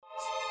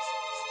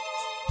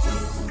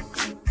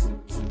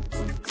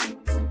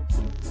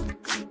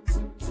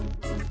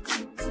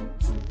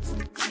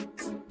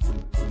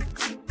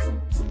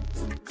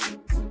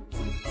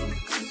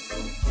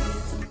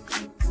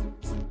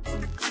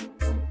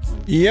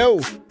Yo.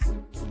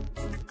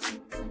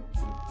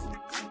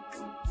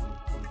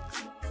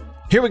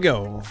 Here we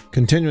go.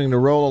 Continuing to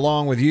roll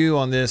along with you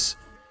on this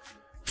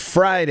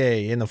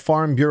Friday in the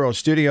Farm Bureau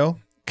studio,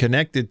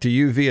 connected to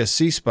you via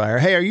C-Spire.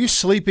 Hey, are you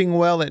sleeping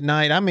well at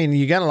night? I mean,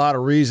 you got a lot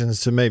of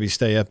reasons to maybe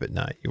stay up at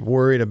night. You're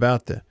worried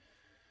about the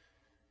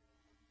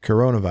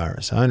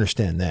coronavirus. I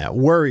understand that.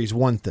 Worry's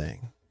one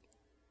thing.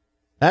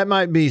 That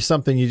might be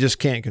something you just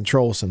can't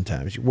control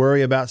sometimes. You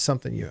worry about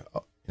something, you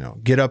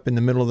get up in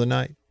the middle of the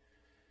night.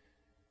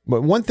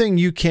 But one thing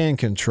you can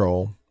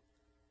control,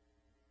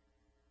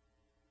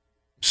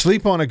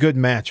 sleep on a good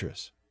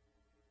mattress.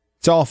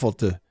 It's awful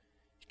you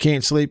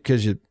can't sleep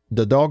because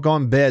the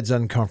doggone bed's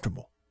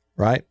uncomfortable,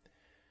 right?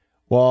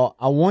 Well,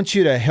 I want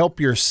you to help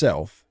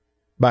yourself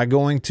by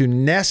going to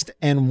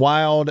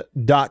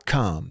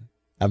nestandwild.com.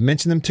 I've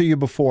mentioned them to you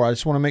before. I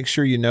just want to make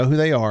sure you know who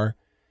they are.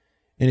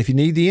 And if you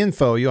need the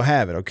info, you'll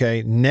have it,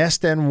 okay?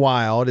 Nest and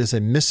Wild is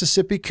a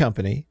Mississippi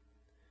company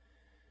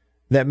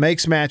that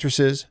makes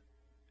mattresses,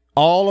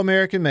 all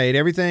American made,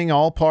 everything,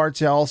 all parts,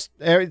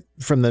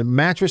 from the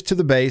mattress to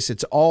the base,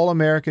 it's all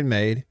American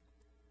made.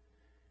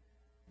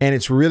 And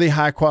it's really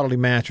high quality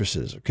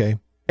mattresses, okay?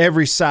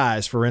 Every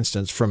size, for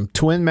instance, from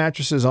twin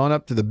mattresses on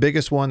up to the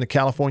biggest one, the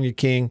California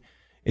King,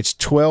 it's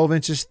 12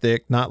 inches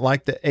thick, not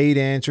like the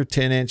 8-inch or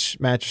 10-inch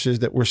mattresses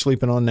that we're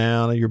sleeping on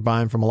now that you're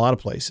buying from a lot of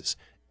places.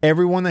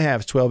 Every one they have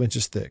is 12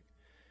 inches thick.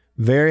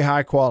 Very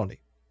high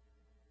quality.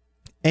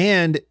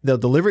 And they'll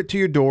deliver it to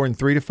your door in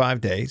 3 to 5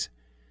 days.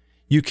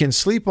 You can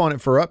sleep on it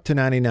for up to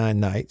 99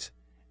 nights.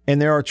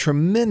 And there are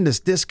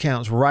tremendous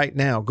discounts right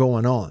now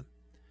going on.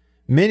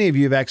 Many of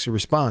you have actually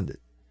responded.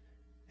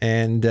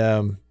 And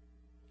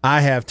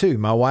I have too.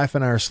 My wife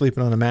and I are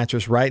sleeping on a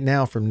mattress right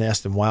now from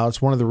Nest and Wild.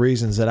 It's one of the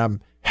reasons that I'm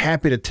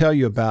happy to tell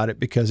you about it,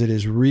 because it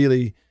is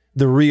really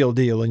the real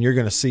deal, and you're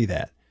going to see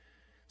that.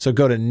 So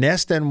go to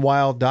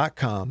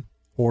nestandwild.com,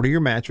 order your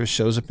mattress,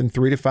 shows up in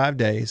 3 to 5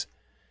 days.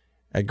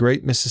 A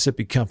great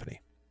Mississippi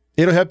company.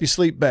 It'll help you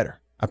sleep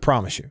better, I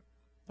promise you.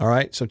 All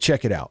right, so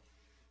check it out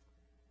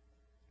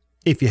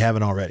if you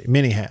haven't already.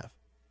 Many have.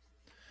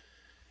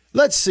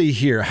 Let's see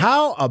here.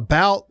 How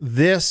about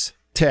this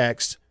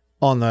text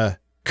on the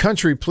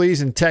Country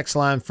Pleasing text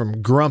line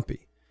from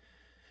Grumpy?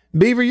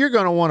 Beaver, you're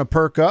going to want to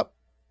perk up.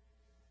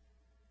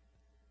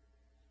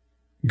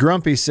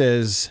 Grumpy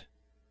says,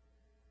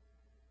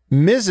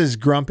 Mrs.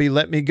 Grumpy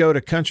let me go to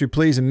Country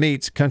Pleasing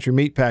Meats, Country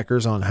Meat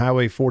Packers on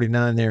Highway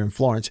 49 there in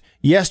Florence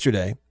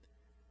yesterday.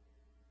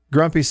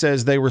 Grumpy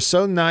says they were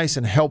so nice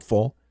and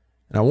helpful,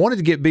 and I wanted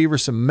to get Beaver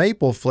some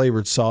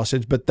maple-flavored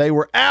sausage, but they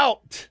were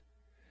out.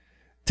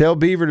 Tell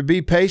Beaver to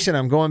be patient.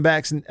 I'm going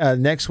back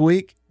next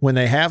week when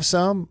they have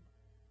some.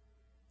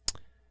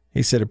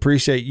 He said,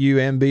 appreciate you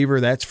and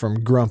Beaver. That's from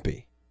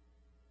Grumpy.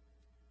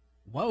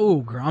 Whoa,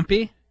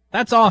 Grumpy.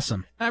 That's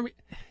awesome.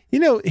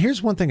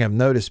 Here's one thing I've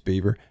noticed,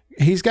 Beaver.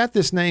 He's got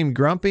this name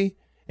Grumpy,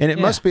 and it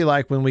must be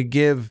like when we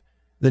give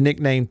the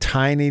nickname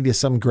Tiny to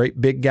some great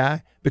big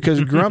guy,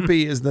 because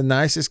Grumpy is the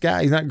nicest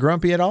guy. He's not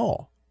grumpy at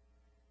all.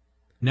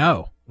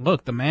 No.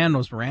 Look, the man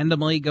was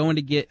randomly going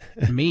to get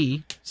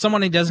me,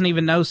 someone he doesn't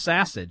even know,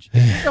 sausage.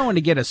 Going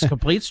to get a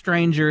complete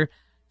stranger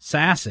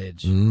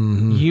sausage.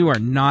 Mm-hmm. You are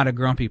not a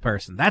grumpy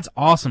person. That's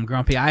awesome,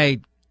 Grumpy.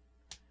 I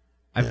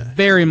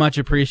very much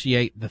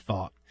appreciate the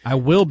thought. I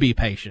will be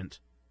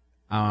patient.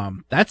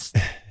 That's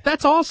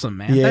awesome,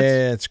 man.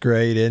 Yeah, it's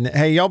great. And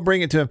hey, y'all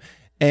bring it to him.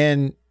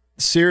 And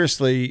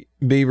seriously,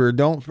 Beaver,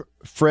 don't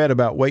fret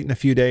about waiting a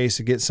few days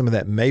to get some of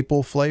that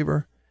maple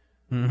flavor.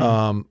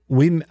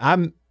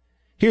 Mm-hmm.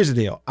 Here's the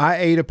deal. I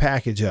ate a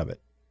package of it.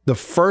 The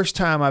first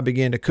time I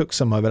began to cook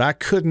some of it, I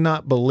could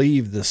not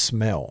believe the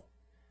smell.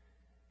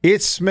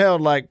 It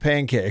smelled like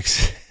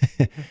pancakes.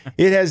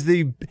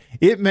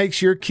 It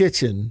makes your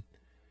kitchen.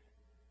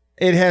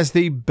 It has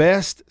the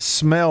best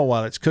smell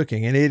while it's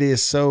cooking, and it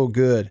is so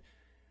good.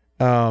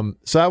 So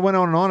I went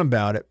on and on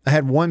about it. I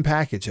had one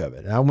package of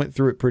it, and I went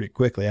through it pretty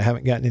quickly. I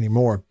haven't gotten any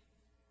more.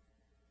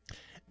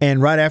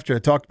 And right after I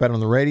talked about it on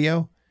the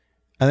radio,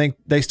 I think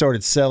they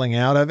started selling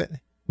out of it.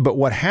 But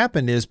what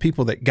happened is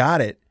people that got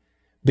it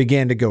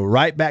began to go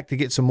right back to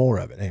get some more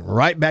of it, and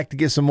right back to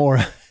get some more.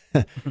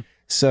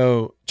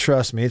 So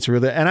trust me, it's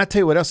really, and I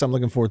tell you what else I'm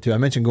looking forward to. I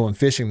mentioned going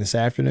fishing this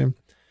afternoon.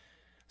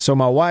 So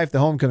my wife, the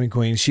homecoming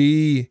queen,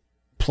 she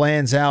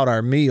plans out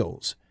our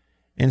meals.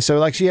 And so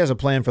like she has a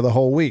plan for the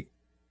whole week.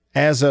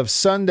 As of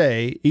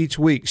Sunday each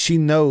week, she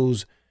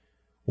knows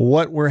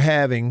what we're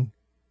having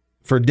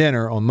for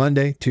dinner on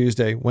Monday,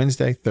 Tuesday,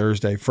 Wednesday,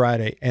 Thursday,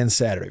 Friday, and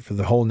Saturday for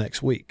the whole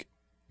next week.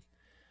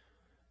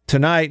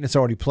 Tonight, and it's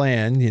already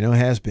planned,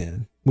 has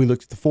been, we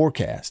looked at the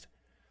forecast.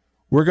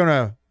 We're going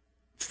to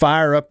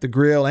fire up the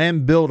grill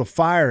and build a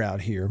fire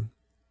out here.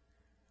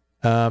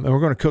 And we're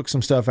going to cook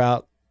some stuff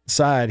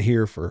outside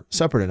here for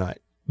supper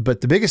tonight.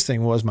 But the biggest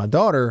thing was my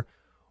daughter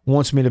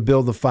wants me to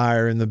build the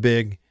fire in the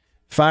big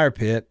fire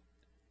pit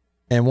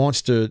and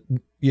wants to,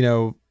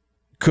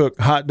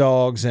 cook hot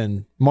dogs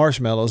and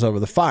marshmallows over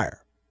the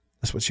fire.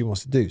 That's what she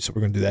wants to do. So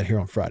we're going to do that here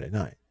on Friday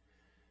night.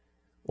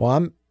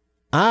 Well,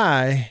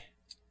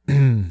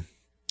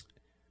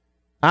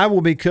 I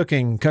will be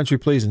cooking country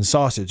pleasing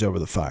sausage over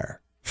the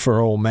fire for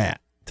old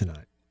Matt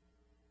tonight.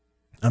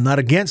 I'm not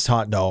against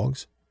hot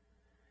dogs.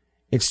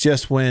 It's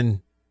just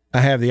when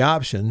I have the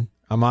option,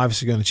 I'm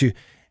obviously going to choose.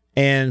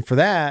 And for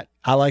that,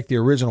 I like the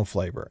original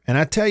flavor. And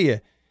I tell you,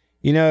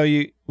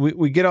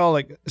 we get all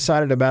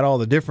excited about all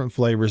the different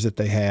flavors that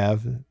they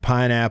have,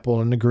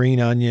 pineapple and the green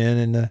onion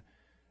and the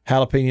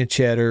jalapeno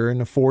cheddar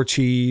and the 4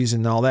 cheese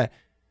and all that.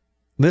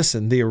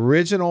 Listen, the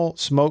original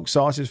smoked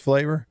sausage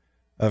flavor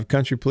of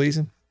country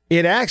pleasing,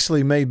 it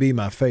actually may be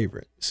my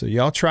favorite. So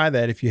y'all try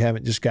that if you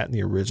haven't just gotten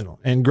the original.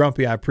 And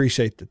Grumpy, I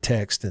appreciate the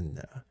text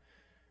and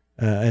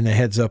the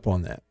heads up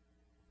on that.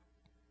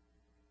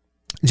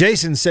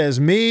 Jason says,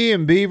 me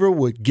and Beaver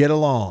would get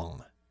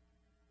along.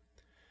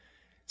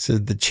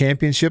 Said the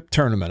championship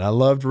tournament. I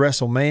loved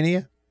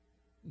WrestleMania.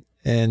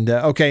 And,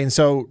 and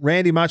so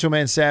Randy Macho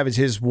Man Savage,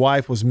 his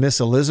wife was Miss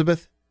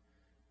Elizabeth.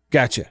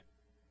 Gotcha.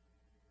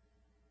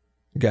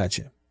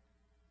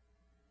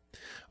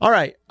 All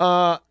right.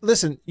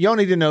 Listen, y'all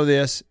need to know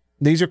this.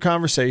 These are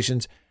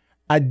conversations.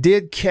 I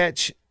did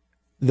catch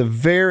the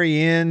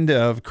very end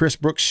of Chris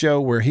Brooks'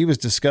 show where he was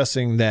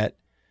discussing that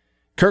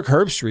Kirk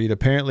Herbstreit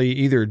apparently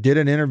either did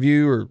an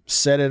interview or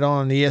said it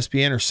on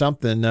ESPN or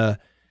something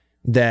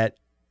that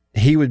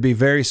he would be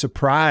very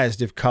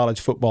surprised if college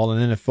football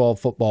and NFL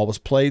football was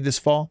played this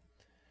fall.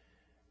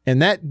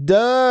 And that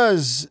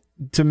does,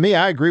 to me,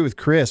 I agree with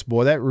Chris.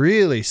 Boy, that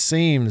really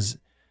seems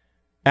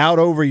out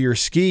over your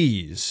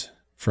skis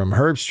from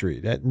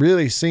Herbstreit. That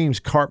really seems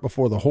cart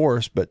before the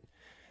horse. But,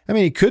 I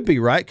mean, he could be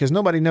right because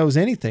nobody knows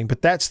anything.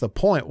 But that's the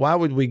point. Why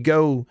would we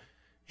go,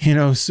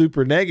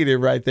 super negative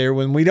right there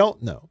when we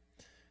don't know?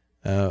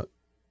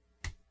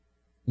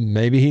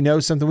 Maybe he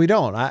knows something we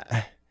don't.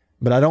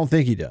 But I don't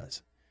think he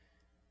does.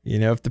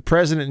 If the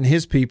president and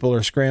his people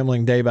are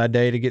scrambling day by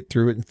day to get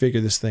through it and figure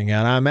this thing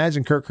out, I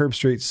imagine Kirk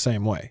Herbstreit's the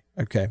same way.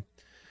 Okay.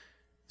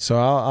 So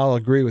I'll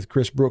agree with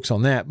Chris Brooks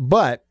on that.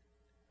 But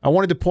I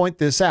wanted to point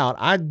this out.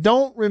 I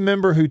don't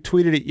remember who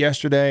tweeted it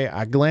yesterday.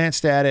 I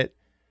glanced at it,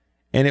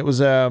 and it was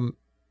some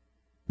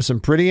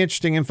pretty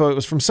interesting info. It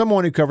was from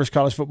someone who covers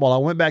college football. I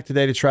went back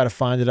today to try to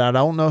find it out. I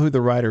don't know who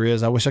the writer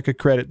is. I wish I could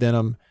credit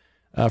them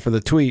for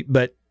the tweet.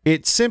 But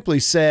it simply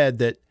said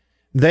that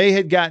they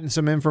had gotten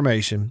some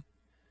information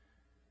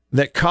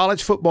that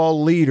college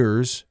football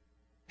leaders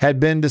had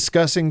been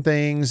discussing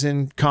things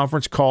in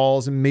conference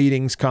calls and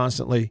meetings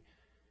constantly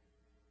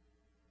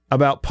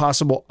about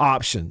possible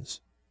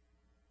options.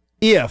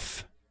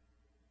 If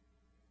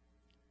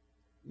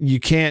you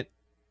can't,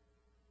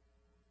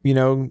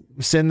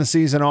 send the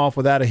season off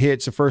without a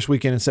hitch the first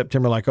weekend in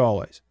September like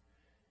always,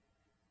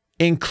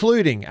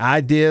 including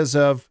ideas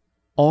of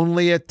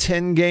only a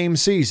 10-game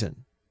season.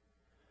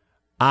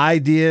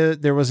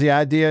 There was the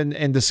idea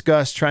and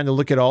discussed trying to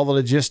look at all the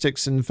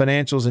logistics and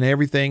financials and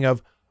everything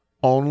of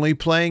only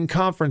playing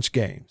conference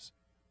games,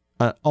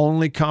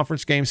 only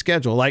conference game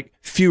schedule, like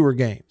fewer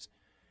games.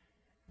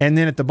 And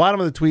then at the bottom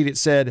of the tweet, it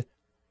said,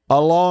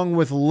 along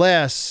with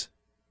less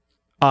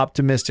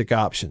optimistic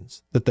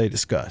options that they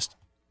discussed.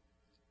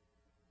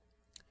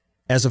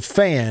 As a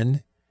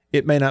fan,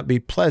 it may not be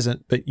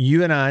pleasant, but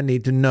you and I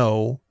need to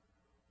know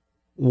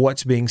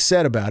what's being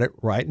said about it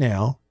right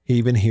now,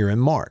 even here in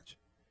March.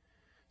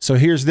 So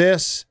here's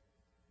this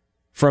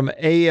from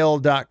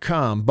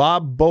AL.com.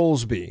 Bob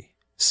Bowlesby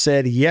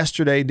said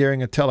yesterday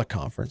during a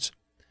teleconference,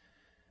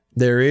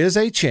 there is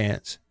a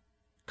chance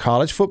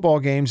college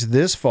football games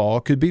this fall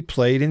could be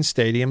played in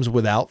stadiums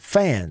without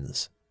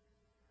fans.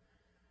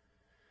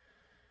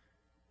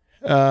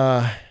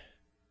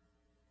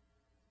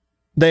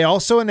 They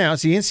also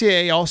announced, the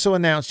NCAA also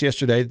announced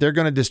yesterday, they're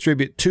going to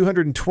distribute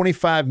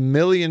 $225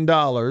 million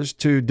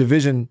to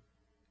Division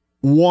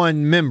I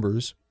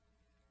members.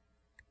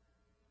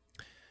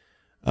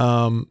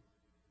 That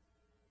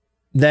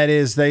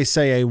is, they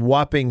say, a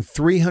whopping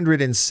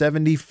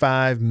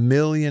 $375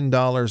 million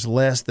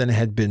less than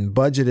had been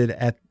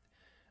budgeted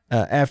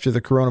after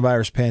the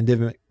coronavirus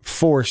pandemic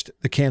forced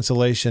the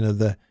cancellation of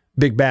the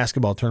big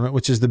basketball tournament,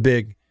 which is the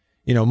big,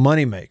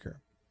 moneymaker.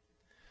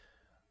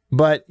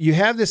 But you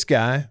have this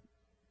guy,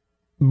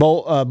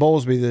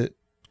 Bowlesby,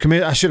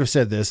 I should have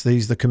said this,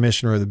 he's the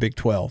commissioner of the Big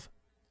 12.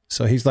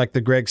 So he's like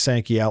the Greg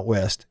Sankey out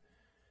west.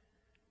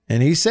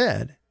 And he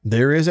said,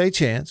 there is a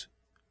chance.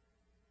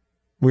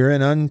 We're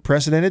in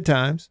unprecedented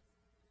times.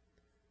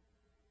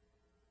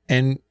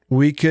 And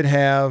we could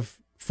have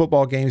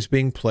football games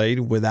being played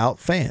without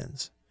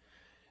fans.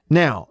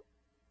 Now,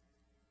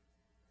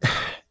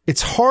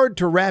 it's hard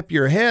to wrap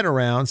your head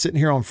around sitting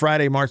here on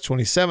Friday, March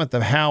 27th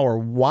of how or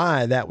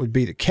why that would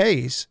be the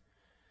case.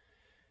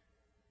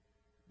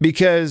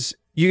 Because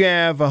you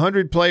have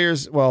 100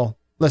 players, well,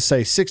 let's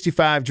say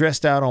 65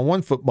 dressed out on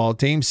one football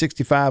team,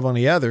 65 on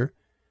the other,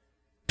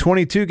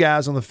 22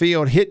 guys on the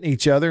field hitting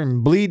each other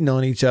and bleeding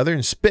on each other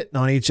and spitting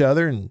on each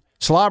other and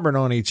slobbering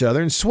on each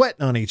other and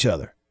sweating on each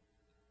other.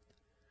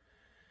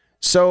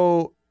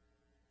 So,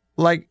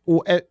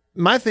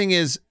 my thing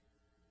is,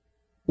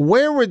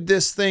 where would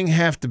this thing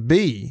have to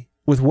be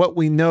with what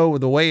we know,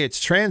 the way it's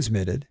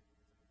transmitted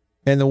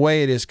and the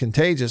way it is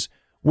contagious?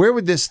 where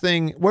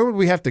would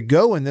we have to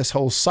go in this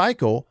whole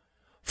cycle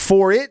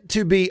for it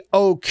to be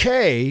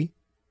okay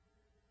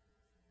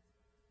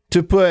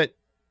to put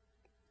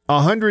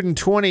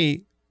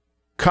 120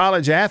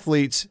 college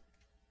athletes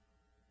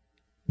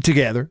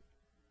together,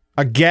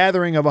 a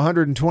gathering of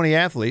 120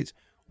 athletes,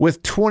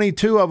 with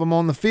 22 of them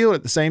on the field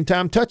at the same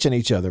time, touching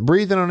each other,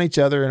 breathing on each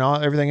other, and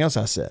everything else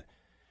I said.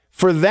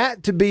 For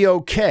that to be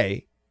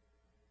okay,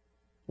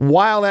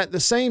 while at the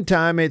same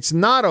time it's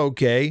not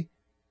okay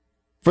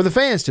for the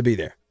fans to be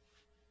there.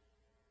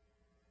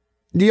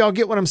 Do y'all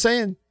get what I'm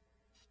saying?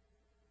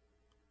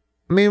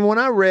 I mean, when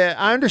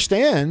I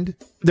understand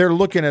they're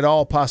looking at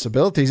all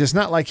possibilities. It's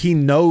not like he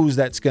knows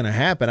that's going to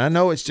happen. I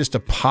know it's just a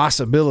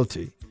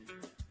possibility.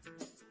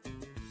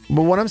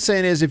 But what I'm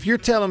saying is, if you're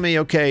telling me,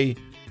 okay,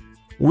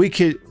 we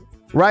could,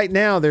 right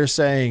now they're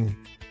saying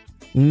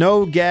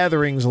no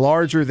gatherings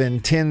larger than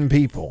 10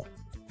 people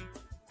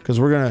because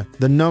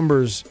the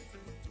numbers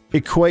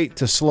equate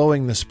to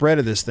slowing the spread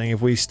of this thing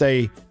if we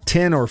stay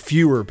 10 or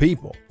fewer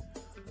people.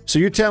 So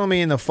you're telling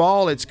me in the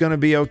fall it's going to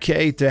be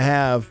okay to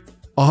have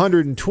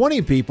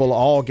 120 people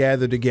all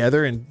gathered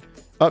together and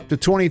up to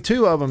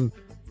 22 of them,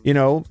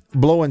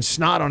 blowing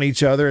snot on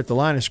each other at the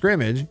line of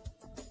scrimmage,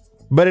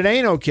 but it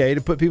ain't okay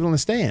to put people in the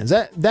stands.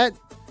 That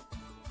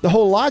the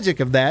whole logic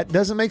of that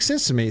doesn't make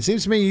sense to me. It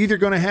seems to me you're either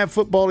going to have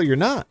football or you're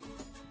not.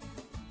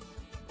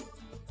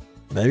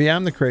 Maybe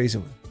I'm the crazy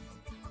one.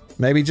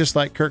 Maybe just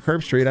like Kirk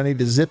Herbstreit, I need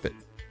to zip it.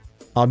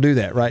 I'll do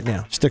that right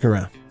now. Stick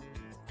around.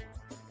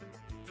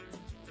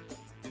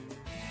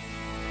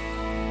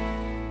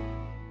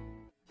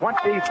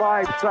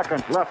 "25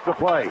 seconds left to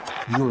play."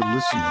 You're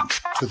listening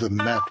to the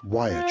Matt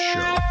Wyatt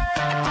Show.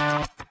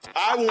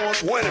 I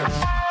want winners.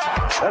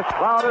 This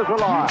crowd is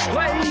alive.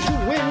 Play to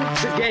win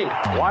the game.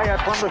 Wyatt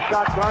from the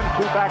shotgun,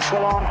 2 backs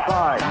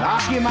alongside.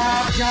 Knock him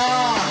out,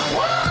 John.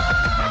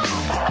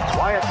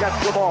 Wyatt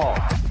gets the ball.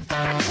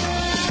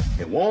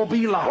 It won't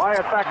be long.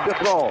 Wyatt back to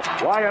throw.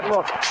 Wyatt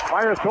looks,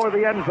 fires toward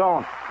the end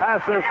zone.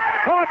 Passes,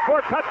 caught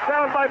for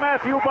touchdown by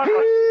Matthew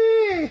Butler.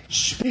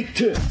 Speak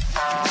to him.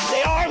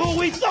 They are who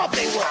we thought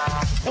they were.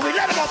 And we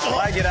let them off the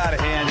hook. I get out of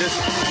hand, just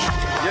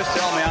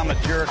tell me I'm a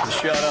jerk and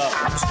shut up.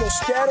 Let's go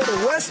scatter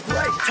the west,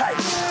 right, tight.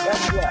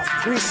 That's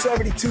left.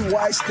 372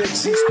 Y stick,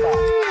 C-spot.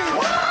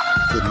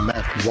 The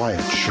Matt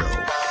Wyatt Show.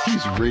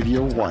 He's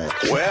Radio Wyatt.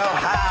 Well,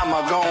 how am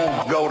I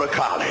going to go to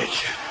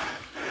college?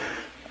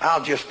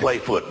 I'll just play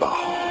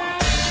football.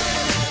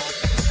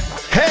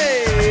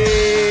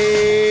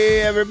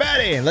 Hey,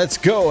 everybody. Let's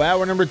go.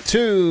 Hour number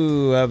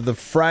 2 of the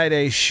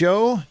Friday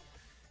show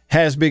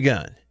has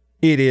begun.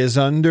 It is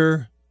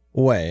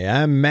underway.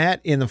 I'm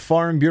Matt in the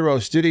Farm Bureau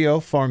studio.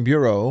 Farm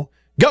Bureau,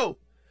 go!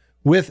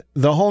 With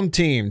the home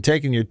team,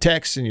 taking your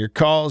texts and your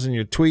calls and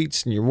your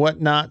tweets and your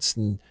whatnots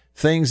and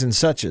things and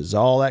suches,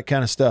 all that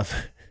kind of stuff.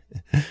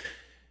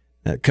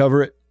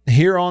 Cover it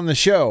here on the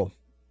show.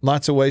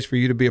 Lots of ways for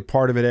you to be a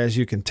part of it, as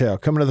you can tell.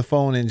 Coming to the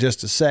phone in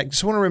just a sec.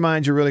 Just want to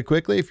remind you really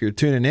quickly, if you're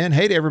tuning in,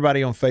 hey to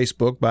everybody on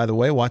Facebook, by the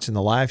way, watching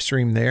the live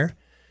stream there,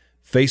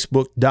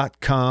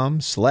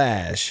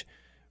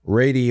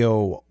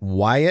 facebook.com/Radio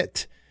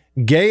Wyatt.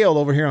 Gail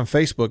over here on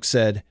Facebook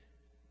said,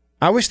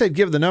 I wish they'd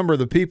give the number of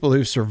the people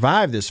who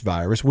survived this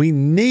virus. We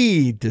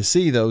need to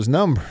see those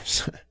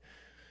numbers.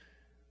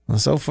 Well,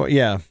 so far,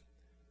 yeah,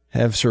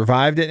 have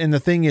survived it. And the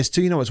thing is,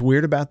 too, you know what's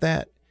weird about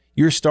that?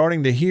 You're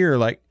starting to hear,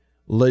 like,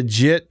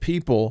 legit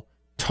people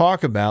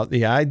talk about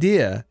the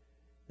idea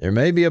there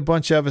may be a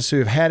bunch of us who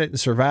have had it and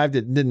survived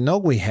it and didn't know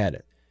we had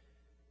it.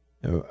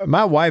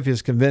 My wife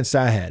is convinced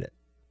I had it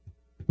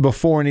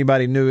before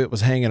anybody knew it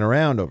was hanging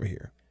around over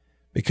here,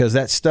 because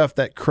that stuff,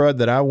 that crud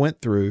that I went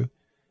through,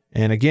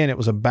 and again, it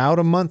was about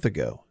a month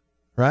ago,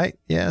 right?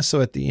 Yeah, so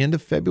at the end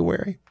of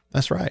February,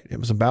 that's right. It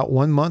was about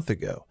 1 month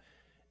ago.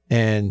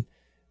 And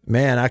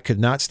man, I could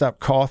not stop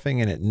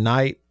coughing, and at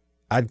night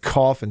I'd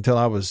cough until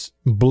I was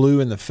blue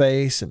in the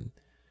face. And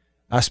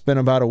I spent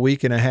about a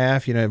week and a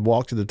half, I'd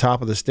walk to the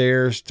top of the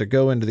stairs to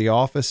go into the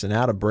office and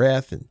out of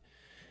breath. And,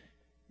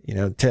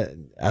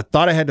 I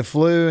thought I had the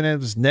flu, and it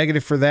was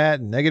negative for that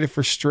and negative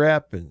for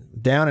strep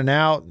and down and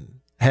out. And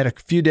I had a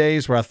few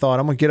days where I thought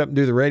I'm going to get up and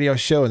do the radio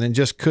show, and then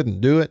just couldn't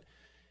do it.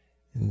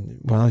 And,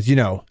 well,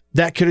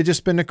 that could have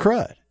just been the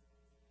crud,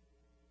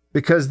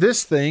 because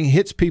this thing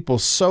hits people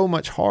so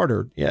much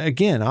harder. Yeah,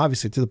 again,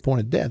 obviously to the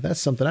point of death. That's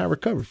something I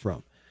recovered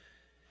from.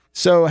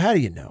 So how do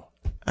you know?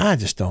 I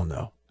just don't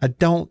know. I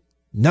don't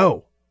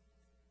know.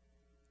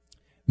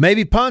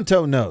 Maybe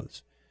Ponto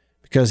knows,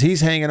 because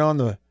he's hanging on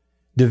the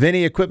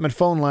Davini Equipment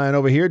phone line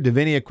over here.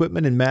 Davini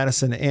Equipment in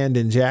Madison and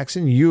in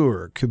Jackson.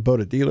 Your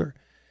Kubota dealer.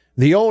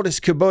 The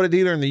oldest Kubota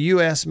dealer in the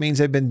U.S. means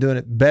they've been doing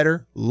it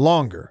better,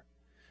 longer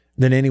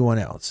than anyone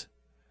else.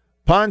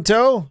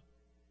 Ponto,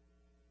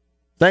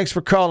 thanks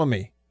for calling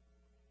me.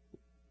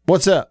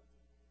 What's up?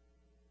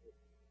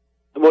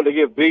 I wanted to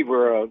give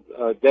Beaver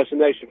a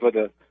destination for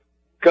the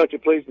country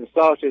pleasing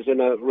sausages and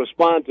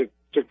respond to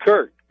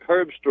Kirk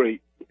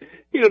Herbstreit.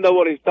 He don't know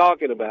what he's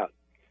talking about.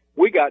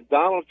 We got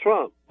Donald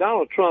Trump.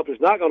 Donald Trump is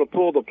not going to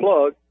pull the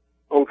plug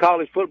on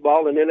college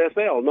football and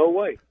NFL. No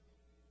way.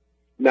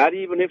 not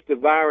even if the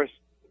virus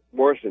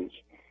worsens.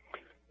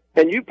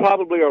 And you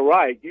probably are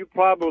right. You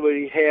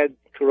probably had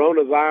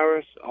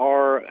coronavirus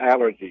or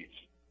allergies.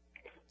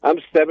 I'm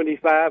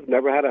 75,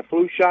 never had a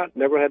flu shot,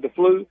 never had the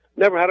flu,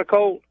 never had a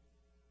cold.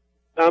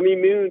 I'm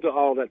immune to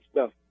all that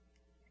stuff.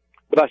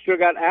 But I sure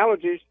got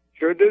allergies,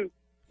 sure do.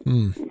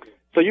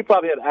 So you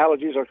probably had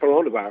allergies or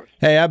coronavirus.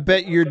 Hey, I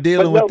bet you're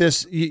dealing with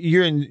this.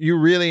 You're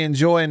really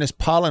enjoying this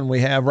pollen we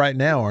have right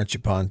now, aren't you,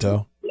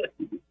 Ponto?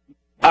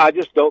 I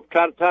just don't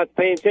try to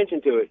pay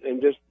attention to it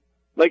and just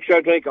make sure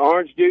I drink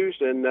orange juice.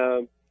 And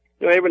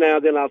every now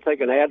and then I'll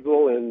take an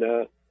Advil.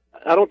 And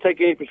I don't take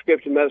any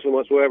prescription medicine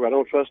whatsoever. I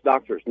don't trust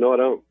doctors. No, I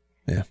don't.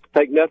 Yeah.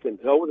 Take nothing.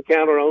 Over the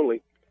counter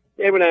only.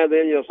 Every now and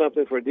then,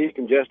 something for a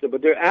decongestant.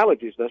 But they're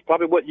allergies. That's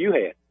probably what you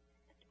had.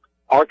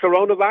 Or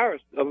coronavirus.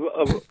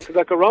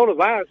 The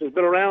coronavirus has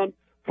been around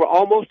for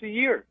almost a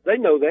year. They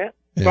know that.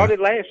 Yeah.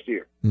 Started last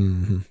year.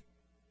 Mm-hmm.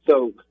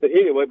 So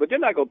anyway, but they're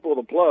not going to pull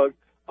the plug.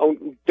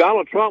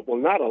 Donald Trump will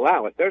not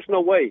allow it. There's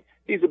no way.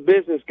 He's a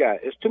business guy.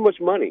 It's too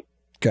much money.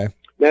 Okay.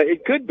 Now,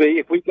 it could be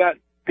if we got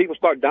people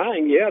start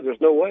dying, yeah,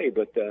 there's no way.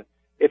 But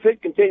if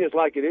it continues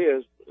like it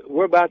is,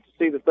 we're about to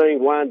see the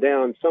thing wind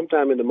down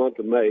sometime in the month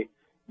of May,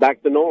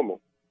 back to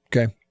normal.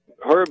 Okay.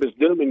 Herb is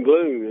doom and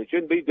gloom. It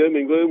shouldn't be doom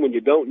and gloom when you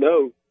don't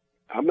know.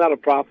 I'm not a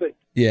prophet.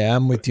 Yeah,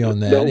 I'm with you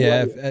on that. No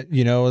yeah,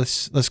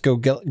 let's go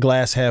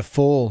glass half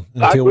full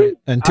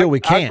until we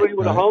can't. I agree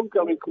with right? the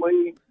homecoming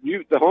queen.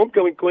 The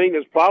homecoming queen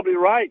is probably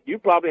right. You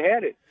probably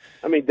had it.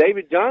 I mean,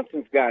 David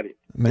Johnson's got it.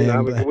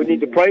 Man, we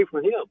need to pray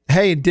for him.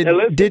 Hey,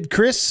 did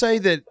Chris say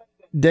that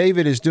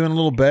David is doing a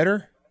little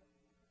better?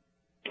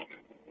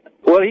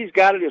 Well, he's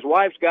got it. His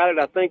wife's got it.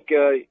 I think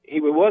he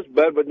was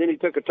better, but then he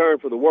took a turn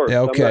for the worse.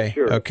 Yeah, okay. I'm not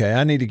sure. Okay,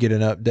 I need to get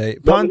an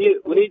update. But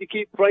we need to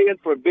keep praying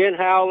for Ben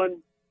Howland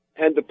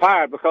and the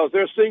pirate because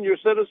they're senior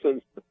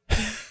citizens.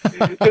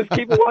 Just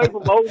keep away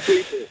from old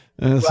people.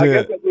 That's I it.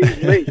 guess that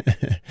means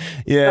me.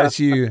 Yeah, it's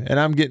you. And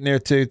I'm getting there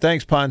too.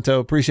 Thanks, Ponto.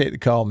 Appreciate the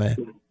call,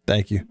 man.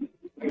 Thank you.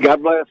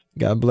 God bless.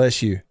 God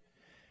bless you.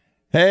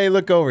 Hey,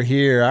 look over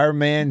here. Our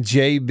man,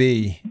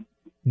 JB.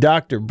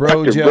 Dr.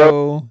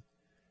 Brojo.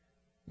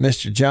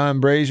 Mr. John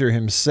Brazier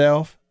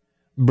himself.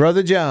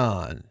 Brother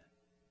John.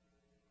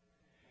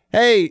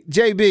 Hey,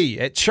 JB,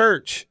 at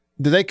church,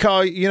 do they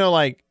call you,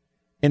 like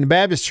in the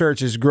Baptist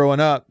churches growing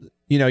up,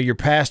 your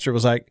pastor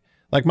was like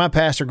my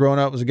pastor growing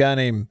up was a guy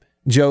named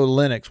Joe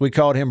Lennox. We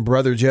called him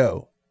Brother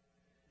Joe.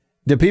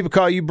 Did people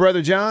call you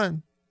Brother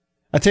John?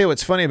 I tell you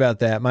what's funny about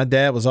that. My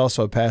dad was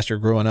also a pastor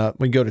growing up.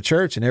 We'd go to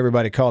church and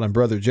everybody called him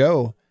Brother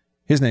Joe.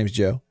 His name's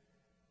Joe.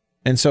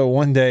 And so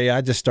one day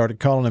I just started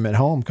calling him at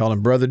home, calling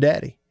him Brother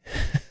Daddy.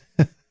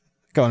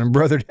 Calling him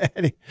Brother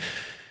Daddy.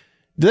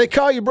 Do they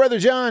call you Brother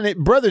John?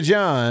 Brother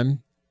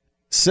John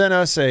sent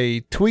us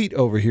a tweet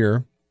over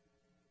here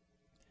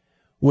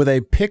with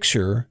a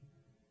picture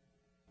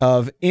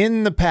of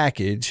in the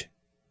package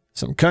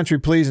some country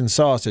pleasing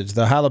sausage,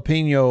 the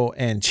jalapeno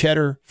and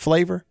cheddar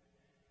flavor.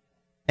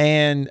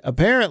 And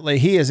apparently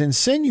he is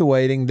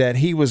insinuating that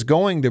he was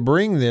going to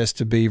bring this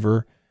to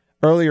Beaver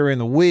earlier in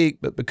the week,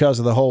 but because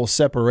of the whole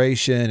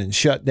separation and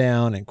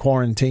shutdown and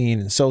quarantine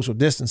and social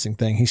distancing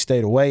thing, he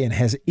stayed away and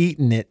has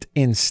eaten it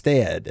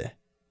instead.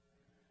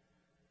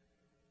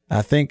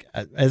 I think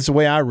that's the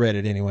way I read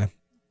it anyway.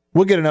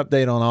 We'll get an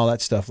update on all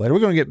that stuff later. We're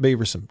going to get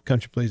Beaver some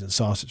country pleasing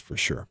sausage for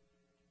sure.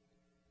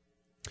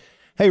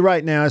 Hey,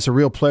 right now it's a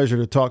real pleasure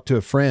to talk to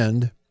a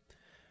friend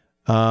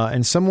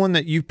and someone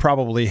that you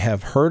probably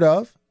have heard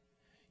of,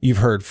 you've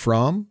heard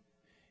from,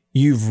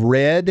 you've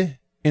read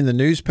in the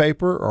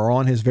newspaper or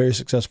on his very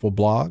successful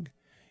blog.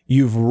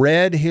 You've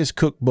read his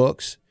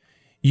cookbooks.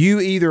 You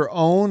either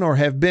own or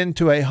have been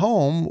to a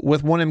home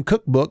with one of them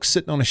cookbooks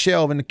sitting on a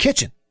shelf in the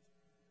kitchen.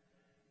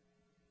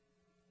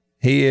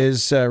 He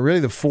is really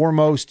the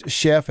foremost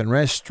chef and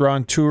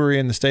restaurateur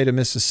in the state of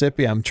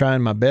Mississippi. I'm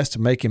trying my best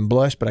to make him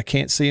blush, but I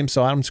can't see him,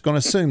 so I'm just going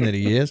to assume that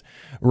he is.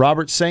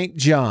 Robert St.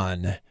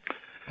 John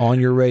on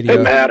your radio.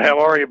 Hey, Matt, how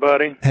are you,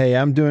 buddy? Hey,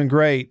 I'm doing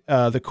great.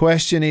 The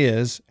question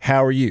is,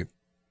 how are you?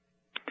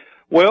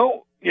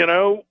 Well,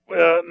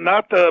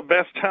 not the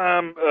best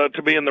time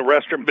to be in the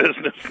restaurant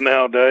business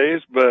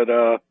nowadays, but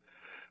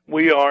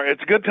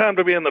it's a good time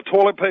to be in the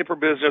toilet paper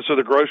business or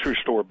the grocery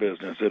store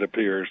business, it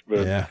appears.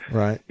 But yeah,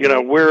 right.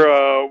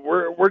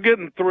 We're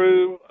getting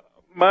through.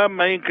 My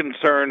main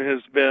concern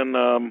has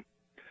been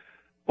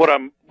what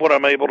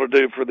I'm able to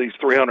do for these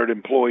 300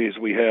 employees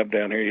we have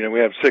down here.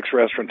 We have 6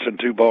 restaurants and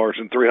 2 bars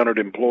and 300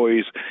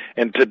 employees,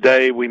 and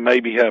today we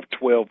maybe have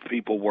 12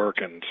 people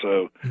working.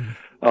 So,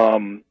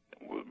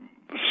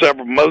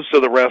 most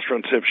of the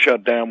restaurants have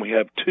shut down. We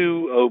have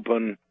 2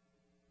 open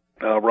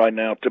right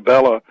now.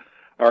 Tabella,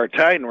 our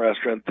Italian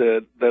restaurant,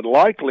 that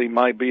likely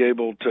might be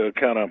able to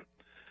kind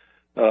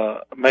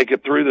of make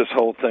it through this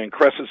whole thing.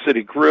 Crescent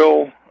City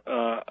Grill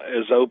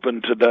is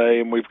open today,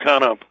 and we've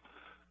kind of,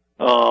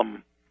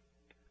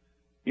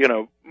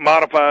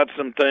 modified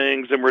some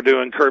things, and we're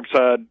doing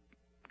curbside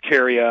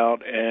carry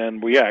out,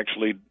 and we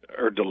actually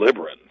are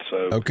delivering.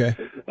 So, okay.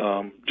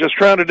 Just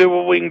trying to do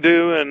what we can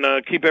do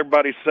and keep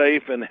everybody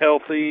safe and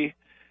healthy.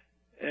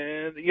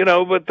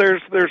 but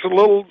there's a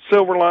little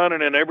silver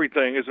lining in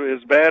everything.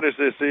 As bad as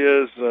this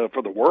is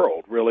for the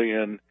world, really,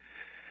 and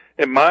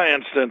in my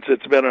instance,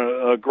 it's been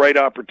a great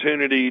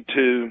opportunity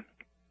to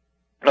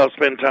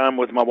spend time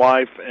with my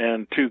wife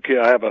and 2 kids.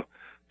 I have a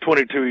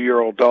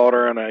 22-year-old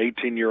daughter and an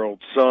 18-year-old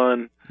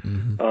son,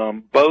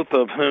 both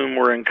of whom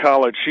were in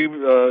college. She is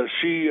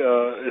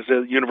at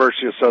the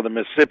University of Southern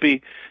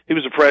Mississippi. He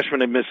was a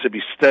freshman at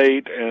Mississippi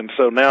State, and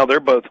so now they're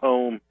both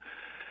home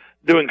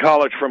doing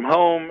college from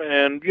home.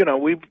 And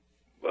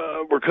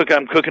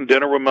I'm cooking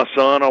dinner with my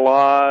son a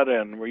lot,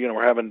 and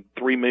we're having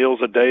 3 meals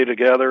a day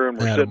together, and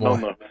we're sitting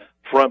on the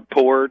front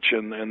porch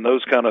and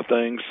those kind of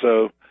things.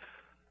 So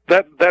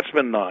that's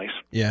been nice.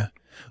 Yeah.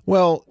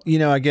 Well,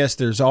 I guess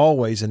there's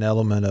always an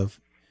element of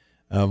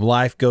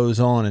life goes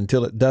on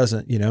until it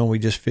doesn't, we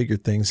just figure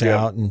things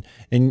out,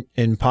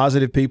 and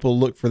positive people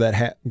look for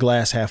that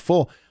glass half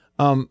full.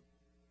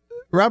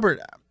 Robert,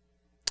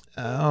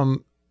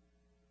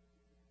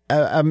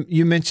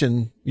 you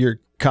mentioned your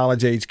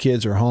college age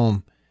kids are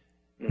home.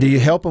 Do you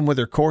help them with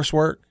their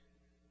coursework?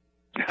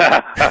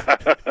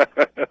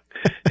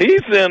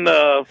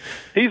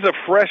 He's a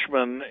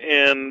freshman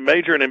and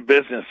majoring in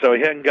business, so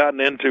he hadn't gotten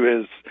into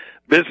his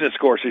business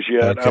courses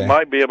yet. Okay. I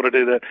might be able to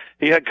do that.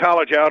 He had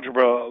college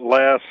algebra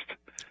last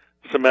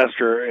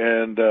semester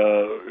and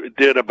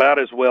did about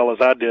as well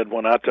as I did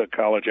when I took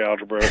college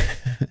algebra.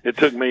 It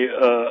took me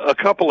a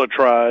couple of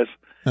tries.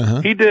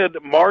 He did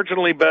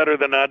marginally better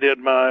than I did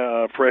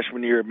my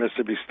freshman year at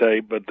Mississippi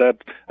State, but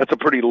that's a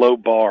pretty low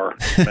bar,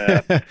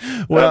 Matt.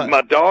 Well,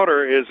 my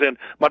daughter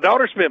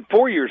spent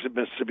 4 years at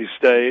Mississippi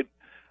State,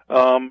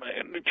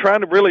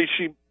 trying to really,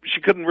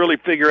 she couldn't really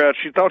figure out.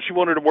 She thought she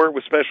wanted to work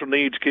with special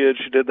needs kids.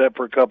 She did that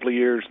for a couple of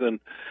years,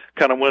 then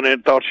kind of went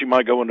in, thought she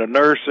might go into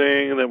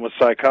nursing, and then with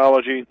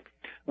psychology.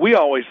 We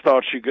always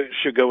thought she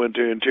should go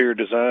into interior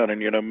design,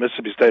 and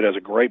Mississippi State has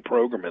a great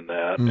program in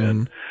that.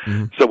 And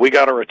so we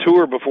got her a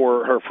tour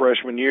before her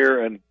freshman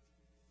year,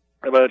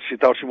 but she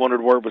thought she wanted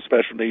to work with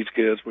special needs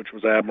kids, which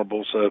was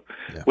admirable. So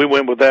we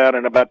went with that,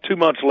 and about 2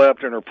 months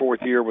left in her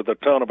 4th year with a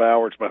ton of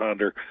hours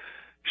behind her,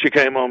 she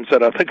came home and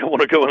said, I think I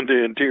want to go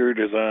into interior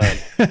design.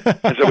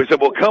 And so we said,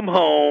 well, come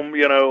home,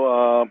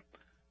 USM,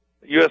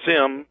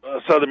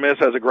 Southern Miss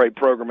has a great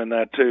program in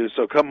that too.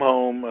 So come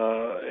home,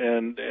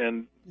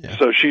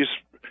 so she's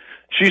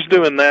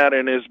doing that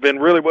and has been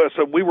really well.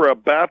 So we were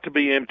about to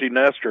be empty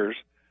nesters,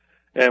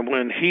 and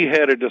when he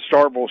headed to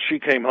Starkville, she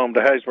came home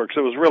to Hattiesburg.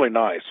 So it was really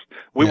nice.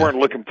 We weren't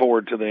looking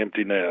forward to the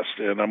empty nest,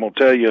 and I'm going to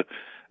tell you,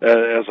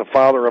 as a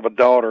father of a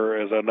daughter,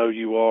 as I know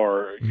you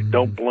are, you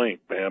don't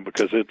blink, man,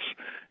 because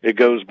it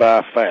goes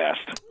by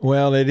fast.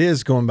 Well, it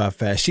is going by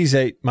fast. She's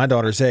 8. My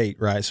daughter's 8,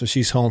 right? So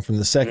she's home from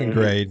the 2nd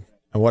grade.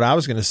 And what I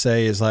was going to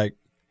say is, like,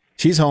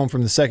 she's home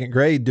from the 2nd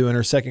grade doing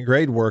her 2nd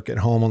grade work at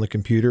home on the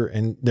computer,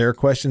 and there are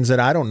questions that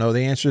I don't know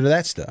the answer to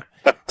that stuff.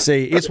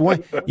 See, it's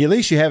one. At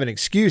least you have an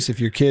excuse if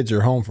your kids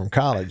are home from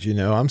college.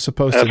 I'm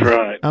supposed That's to.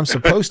 Right. I'm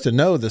supposed to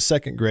know the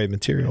 2nd grade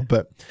material,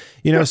 but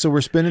so we're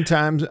spending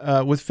time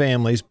with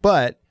families,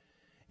 but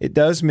it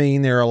does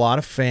mean there are a lot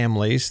of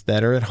families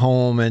that are at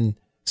home, and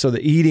so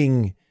the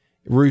eating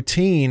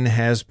routine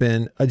has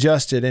been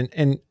adjusted.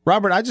 And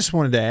Robert, I just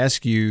wanted to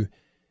ask you,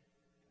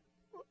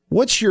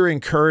 what's your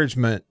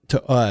encouragement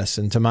to us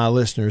and to my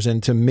listeners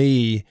and to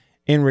me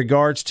in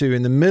regards to,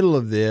 in the middle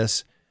of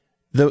this,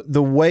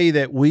 the way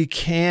that we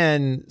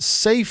can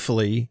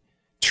safely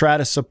try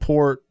to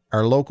support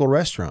our local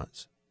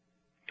restaurants?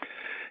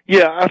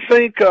 Yeah, I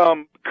think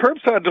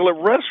curbside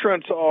delivery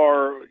restaurants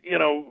are,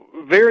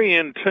 very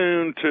in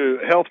tune to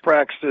health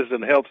practices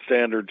and health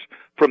standards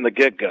from the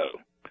get-go.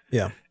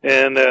 Yeah.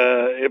 And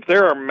if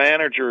there are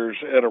managers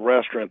at a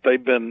restaurant,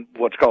 they've been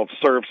what's called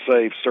Serve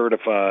Safe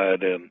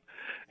certified, and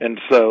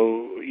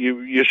so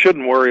you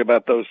shouldn't worry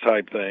about those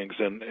type things.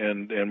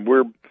 And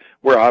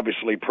we're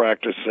obviously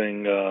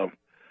practicing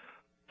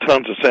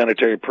tons of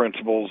sanitary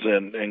principles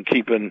and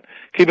keeping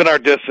our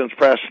distance,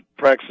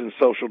 practicing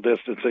social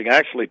distancing.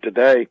 Actually,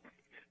 today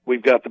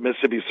we've got the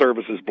Mississippi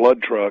Services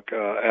blood truck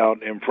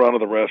out in front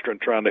of the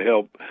restaurant trying to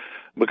help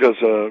because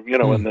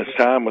in this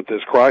time with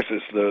this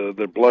crisis,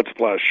 the blood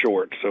supply is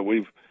short. So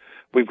we've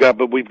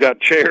got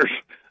chairs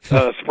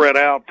spread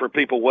out for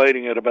people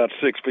waiting at about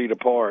 6 feet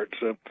apart.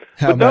 So,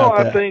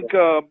 I think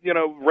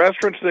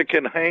restaurants that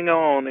can hang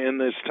on in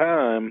this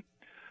time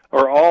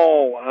are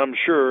all, I'm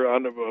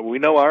sure, we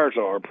know ours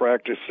are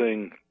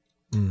practicing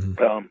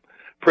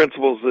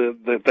principles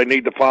that they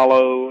need to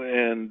follow,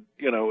 and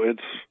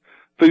it's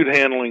food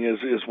handling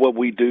is what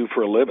we do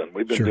for a living.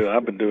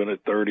 I've been doing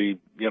it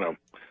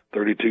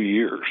 32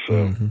 years.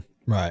 So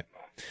right.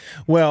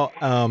 Well,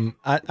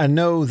 I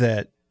know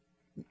that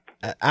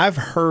I've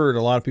heard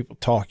a lot of people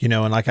talk,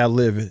 and like I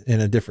live in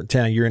a different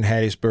town. You're in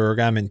Hattiesburg.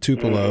 I'm in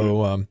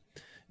Tupelo.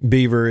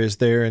 Beaver is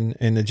there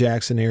in the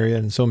Jackson area,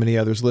 and so many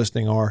others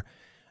listening are.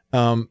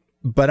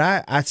 But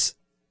I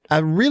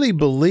really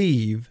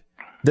believe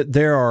that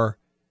there are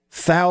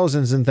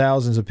thousands and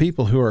thousands of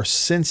people who are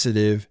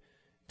sensitive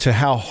to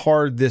how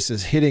hard this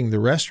is hitting the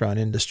restaurant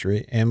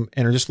industry and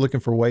are just looking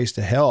for ways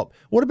to help.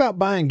 What about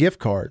buying gift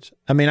cards?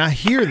 I mean, I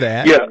hear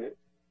that. Yeah,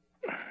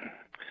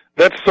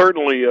 that's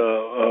certainly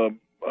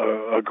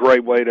a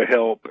great way to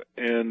help.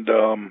 And,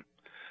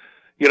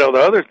 the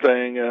other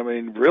thing, I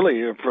mean,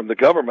 really from the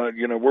government,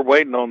 we're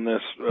waiting on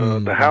this,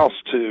 the House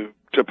to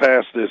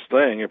pass this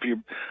thing.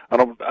 I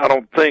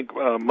don't think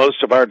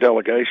most of our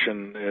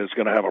delegation is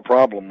going to have a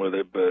problem with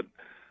it, but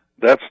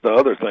that's the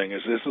other thing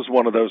is this is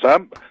one of those,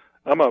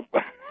 I'm a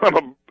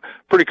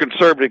pretty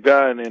conservative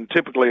guy and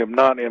typically am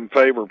not in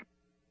favor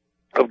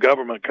of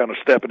government kind of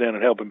stepping in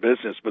and helping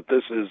business, but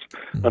this is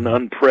an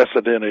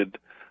unprecedented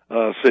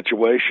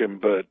situation.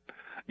 But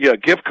yeah,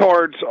 gift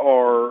cards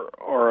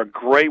are a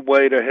great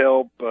way to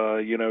help.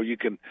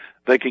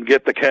 They can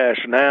get the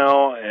cash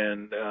now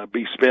and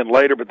be spent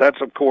later, but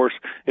that's of course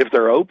if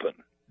they're open.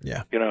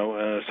 Yeah.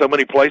 So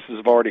many places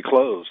have already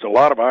closed. A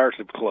lot of ours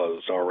have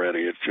closed already.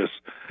 It's just,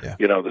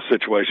 the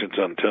situation's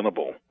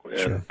untenable.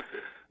 Sure.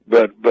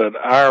 But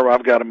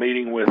I've got a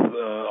meeting with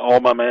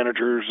all my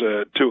managers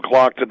at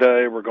 2:00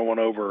 today. We're going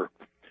over,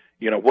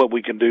 what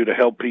we can do to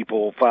help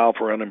people file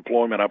for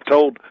unemployment. I've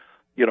told,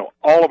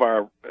 all of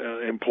our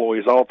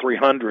employees, all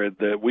 300,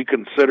 that we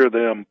consider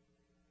them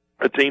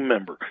a team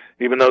member,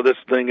 even though this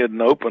thing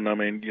isn't open. I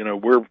mean,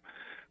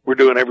 we're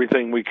doing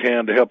everything we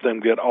can to help them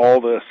get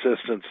all the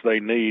assistance they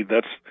need.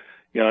 That's,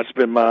 it's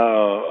been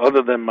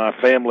other than my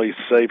family's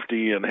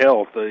safety and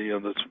health,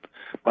 that's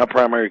my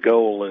primary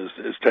goal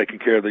is taking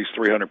care of these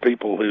 300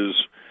 people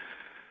whose,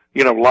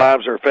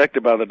 lives are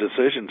affected by the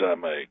decisions I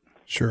make.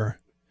 Sure.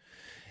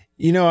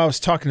 I was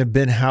talking to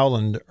Ben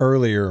Howland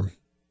earlier,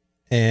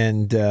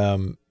 and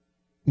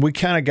we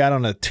kind of got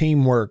on a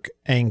teamwork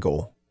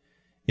angle.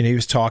 He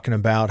was talking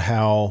about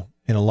how,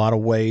 in a lot of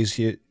ways,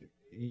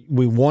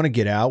 we want to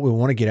get out. We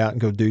want to get out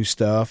and go do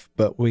stuff,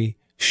 but we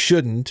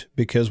shouldn't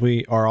because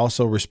we are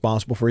also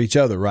responsible for each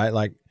other, right?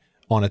 Like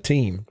on a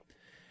team.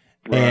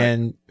 Right.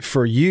 And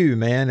for you,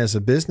 man, as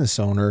a business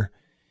owner,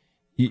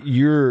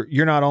 you're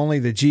not only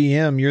the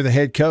GM, you're the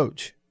head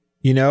coach.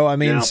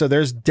 So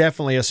there's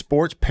definitely a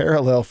sports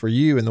parallel for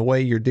you in the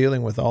way you're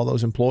dealing with all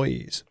those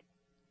employees.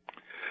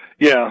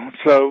 Yeah.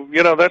 So,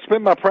 that's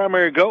been my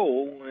primary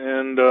goal,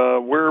 and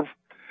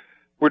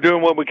we're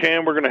doing what we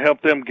can. We're going to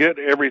help them get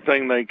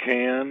everything they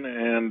can,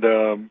 and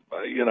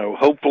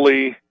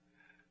hopefully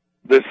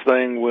this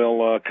thing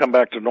will come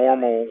back to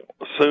normal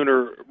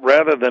sooner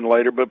rather than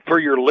later. But for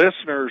your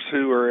listeners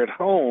who are at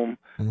home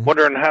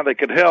wondering how they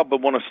could help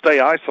but want to stay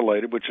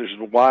isolated, which is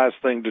the wise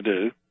thing to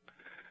do,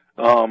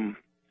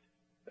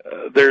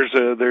 there's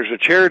a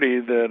charity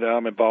that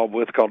I'm involved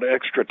with called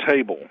Extra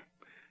Table.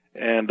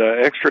 And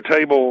Extra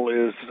Table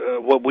is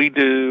what we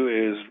do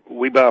is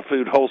we buy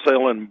food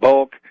wholesale in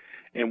bulk,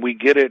 and we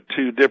get it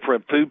to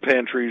different food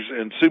pantries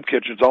and soup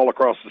kitchens all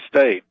across the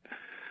state.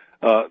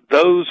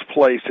 Those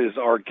places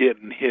are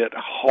getting hit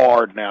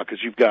hard now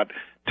because you've got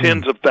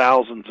tens of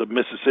thousands of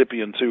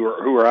Mississippians who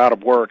are out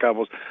of work. I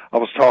was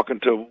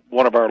talking to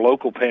one of our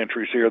local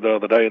pantries here the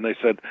other day, and they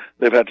said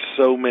they've had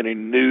so many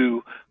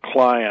new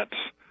clients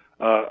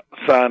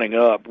signing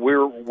up.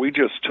 We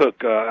just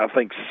took I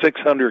think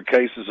 600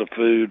 cases of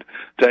food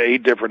to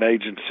 8 different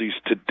agencies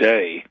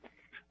today.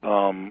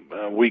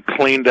 We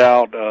cleaned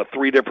out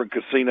 3 different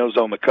casinos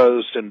on the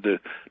coast and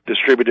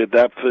distributed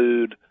that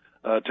food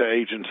to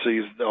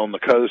agencies on the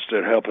coast that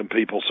are helping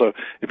people. So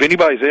if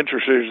anybody's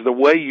interested, there's the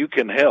way you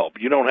can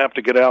help. You don't have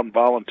to get out and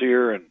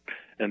volunteer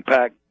and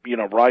pack,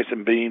 rice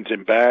and beans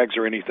in bags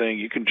or anything.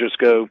 You can just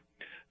go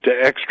to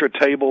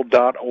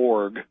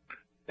extratable.org,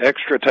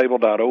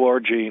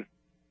 extratable.org,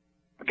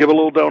 give a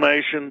little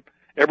donation.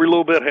 Every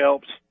little bit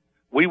helps.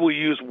 We will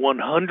use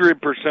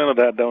 100% of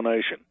that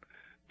donation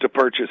to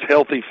purchase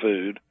healthy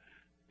food,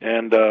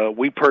 and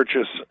we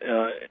purchase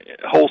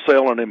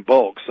wholesale and in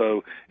bulk.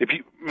 So if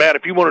you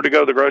wanted to go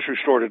to the grocery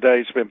store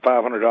today, spend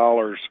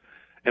 $500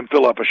 and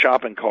fill up a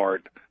shopping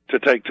cart to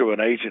take to an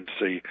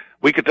agency,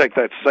 we could take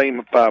that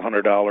same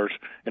 $500,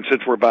 and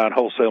since we're buying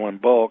wholesale in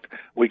bulk,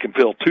 we can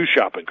fill 2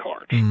 shopping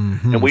carts.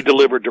 Mm-hmm. And we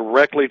deliver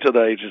directly to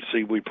the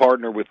agency. We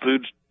partner with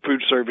food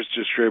service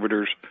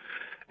distributors,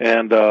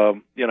 and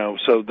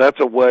so that's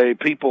a way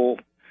people.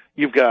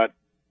 You've got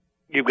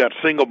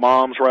single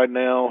moms right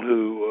now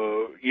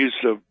who used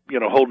to,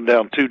 holding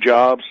down 2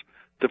 jobs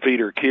to feed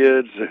her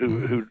kids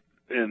who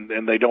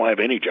they don't have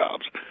any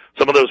jobs.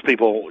 Some of those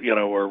people,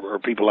 are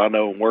people I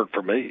know and work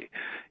for me.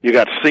 You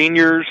got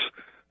seniors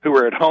who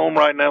are at home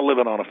right now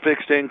living on a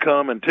fixed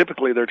income, and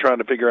typically they're trying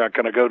to figure out,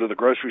 can I go to the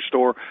grocery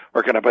store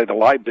or can I pay the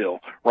light bill?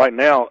 Right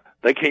now,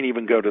 they can't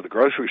even go to the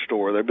grocery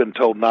store. They've been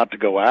told not to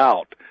go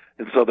out,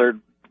 and so they're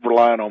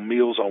relying on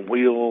Meals on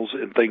Wheels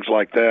and things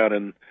like that.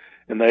 And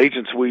the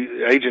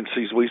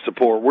agencies we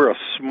support, we're a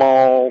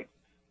small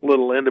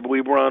little end.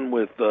 We run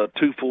with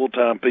 2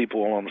 full-time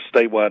people on a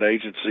statewide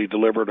agency,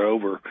 delivered to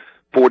over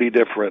 40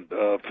 different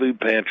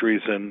food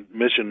pantries and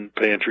mission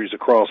pantries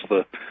across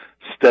the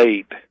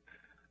state.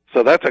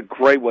 So that's a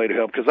great way to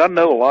help, because I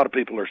know a lot of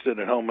people are sitting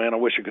at home, man, I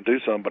wish I could do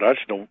something, but I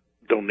just don't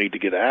need to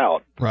get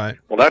out. Right.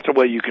 Well, that's a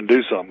way you can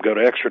do something. Go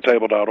to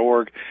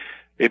extratable.org.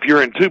 if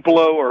you're in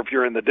Tupelo or if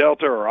you're in the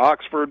Delta or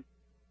Oxford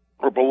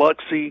or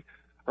Biloxi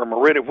or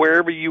Merida,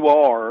 wherever you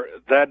are,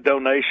 that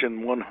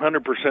donation,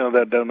 100% of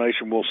that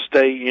donation will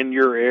stay in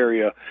your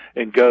area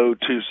and go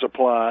to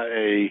supply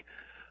a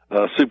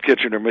soup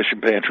kitchen or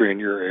mission pantry in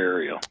your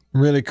area.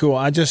 Really cool.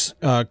 I just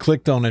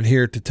clicked on it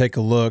here to take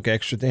a look,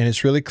 and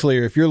it's really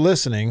clear. If you're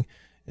listening,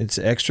 it's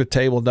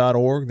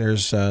extratable.org.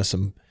 There's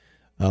some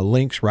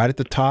links right at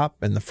the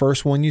top, and the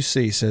first one you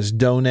see says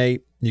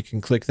donate. You can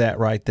click that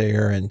right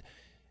there, and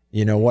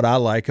you know what I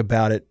like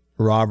about it,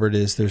 Robert,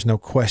 is there's no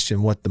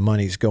question what the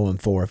money's going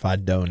for if I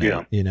donate.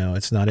 Yeah. You know,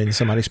 it's not in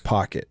somebody's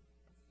pocket.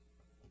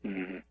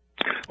 Mm-hmm.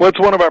 Well, it's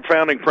one of our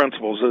founding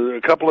principles.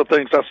 A couple of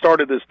things. I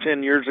started this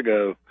 10 years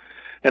ago,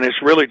 and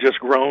it's really just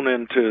grown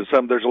into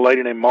some. There's a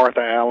lady named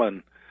Martha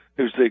Allen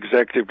who's the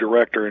executive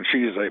director, and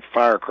she's a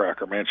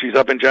firecracker, man. She's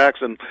up in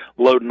Jackson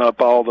loading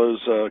up all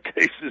those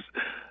cases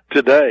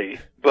today.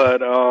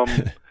 But,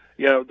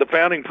 you know, the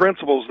founding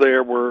principles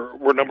there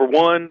were number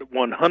one,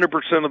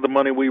 100% of the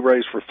money we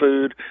raise for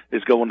food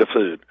is going to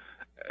food.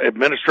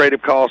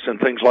 Administrative costs and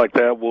things like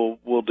that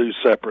we'll do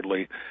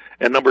separately.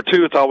 And number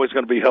two, it's always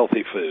going to be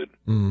healthy food.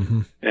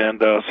 Mm-hmm.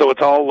 And so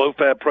it's all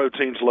low-fat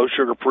proteins,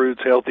 low-sugar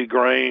fruits, healthy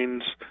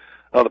grains.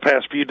 The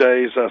past few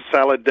days,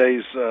 Salad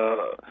Days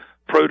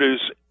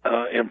produce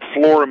in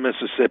Flora,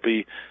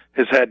 Mississippi,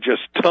 has had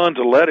just tons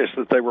of lettuce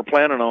that they were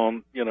planning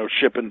on, you know,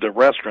 shipping to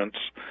restaurants.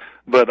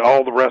 But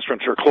all the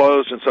restaurants are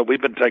closed, and so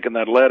we've been taking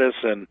that lettuce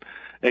and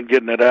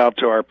getting it out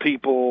to our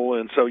people.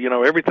 And so, you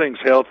know, everything's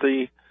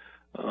healthy.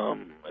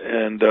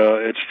 And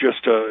it's just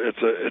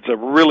it's a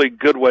really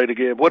good way to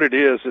give. What it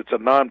is, it's a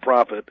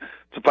nonprofit.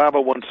 It's a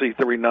 501c3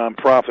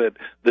 nonprofit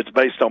that's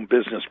based on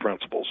business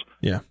principles.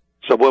 Yeah.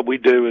 So what we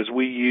do is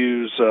we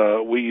use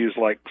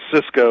like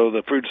Cisco,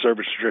 the food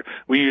service.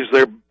 We use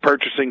their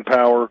purchasing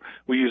power,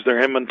 we use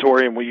their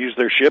inventory, and we use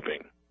their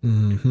shipping.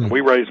 Mm-hmm. And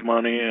we raise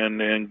money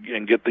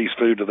and get these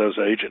food to those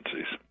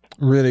agencies.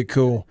 Really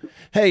cool.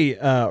 Hey,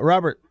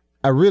 Robert,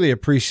 I really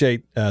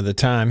appreciate the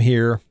time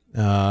here.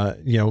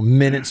 You know,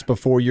 minutes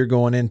before you're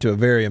going into a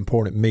very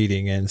important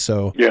meeting, and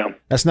so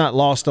that's not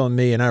lost on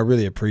me, and I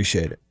really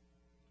appreciate it.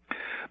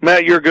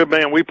 Matt, you're a good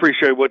man. We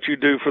appreciate what you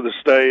do for the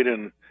state,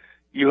 and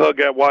you hug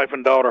that wife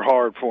and daughter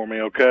hard for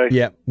me, okay?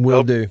 Yeah,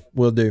 will do.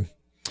 Will do.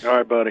 All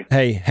right, buddy.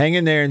 Hey, hang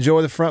in there.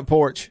 Enjoy the front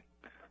porch.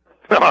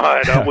 All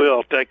right, I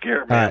will. Take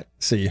care, man. All right,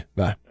 see you.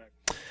 Bye.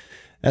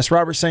 That's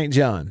Robert St.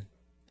 John.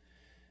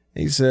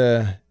 He's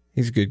a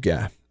good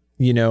guy,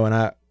 you know, and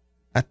I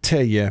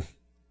tell you,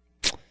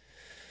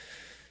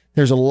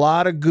 there's a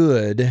lot of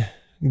good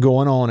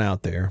going on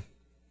out there,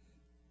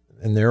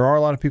 and there are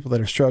a lot of people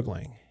that are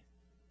struggling.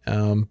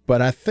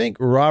 But I think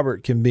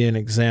Robert can be an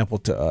example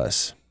to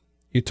us.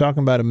 You're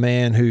talking about a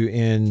man who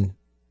in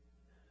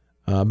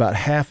about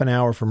half an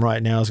hour from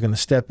right now is going to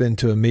step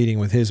into a meeting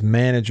with his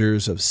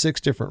managers of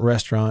 6 different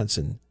restaurants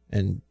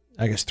and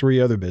I guess 3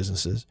 other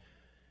businesses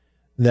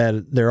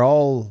that they're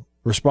all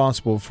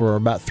responsible for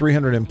about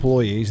 300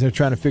 employees. They're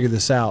trying to figure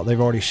this out. They've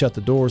already shut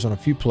the doors on a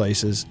few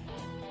places.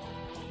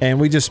 And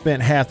we just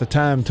spent half the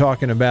time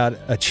talking about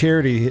a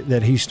charity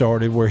that he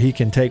started where he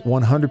can take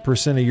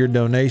 100% of your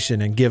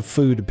donation and give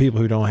food to people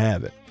who don't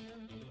have it.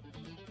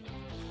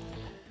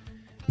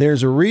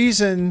 There's a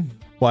reason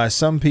why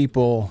some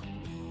people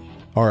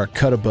are a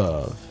cut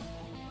above.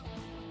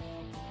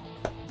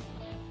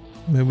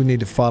 Maybe we need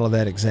to follow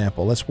that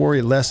example. Let's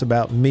worry less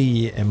about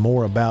me and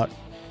more about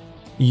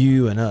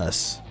you and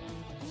us.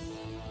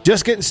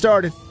 Just getting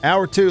started.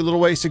 Hour 2, a little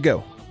ways to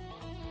go.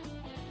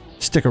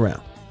 Stick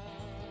around.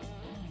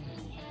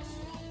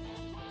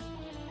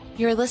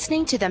 You're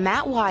listening to The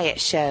Matt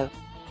Wyatt Show.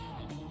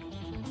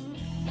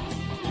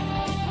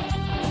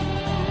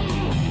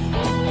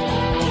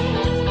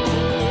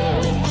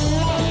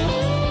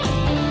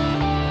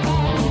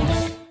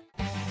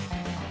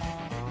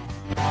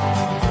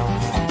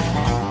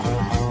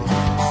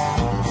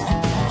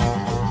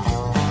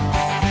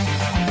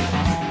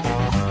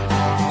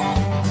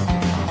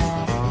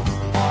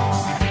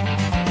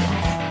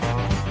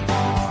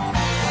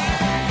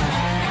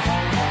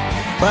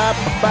 Ba,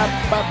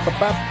 ba, ba, ba,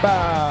 ba,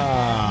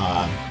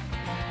 ba.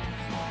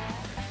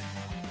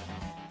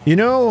 You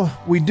know,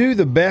 we do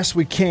the best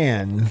we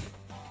can,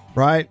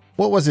 right?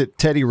 What was it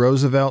Teddy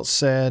Roosevelt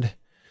said?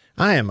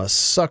 I am a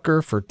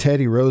sucker for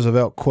Teddy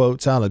Roosevelt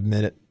quotes, I'll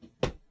admit it.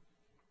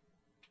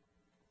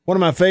 One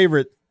of my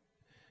favorite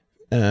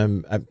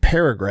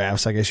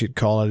paragraphs, I guess you'd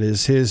call it,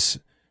 is his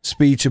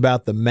speech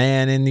about the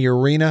man in the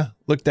arena.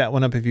 Look that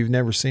one up if you've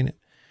never seen it.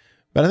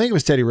 But I think it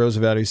was Teddy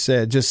Roosevelt who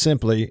said, just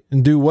simply,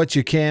 do what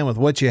you can with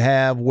what you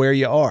have where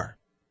you are.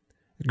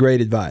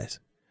 Great advice.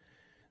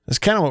 That's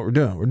kind of what we're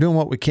doing. We're doing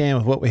what we can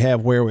with what we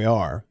have where we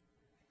are.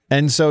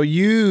 And so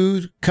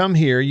you come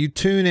here, you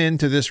tune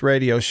into this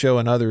radio show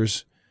and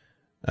others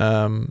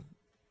every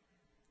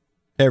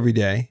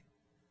day.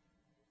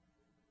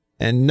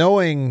 And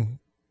knowing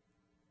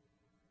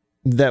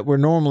that we're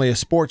normally a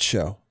sports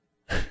show,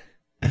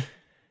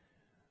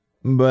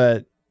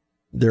 but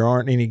there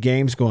aren't any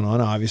games going on,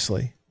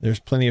 obviously. There's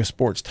plenty of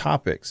sports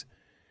topics.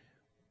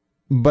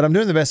 but I'm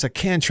doing the best I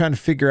can trying to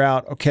figure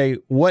out, okay,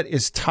 what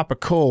is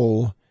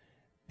topical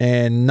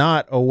and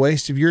not a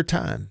waste of your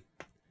time.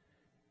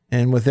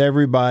 And with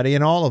everybody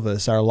and all of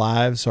us, our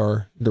lives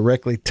are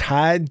directly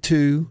tied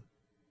to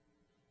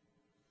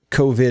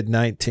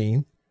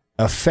COVID-19,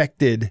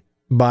 affected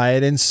by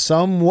it in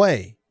some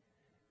way,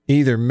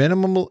 either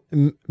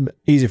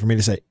easy for me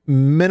to say,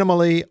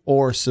 minimally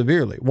or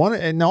severely. One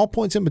and all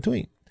points in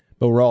between,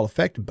 but we're all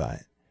affected by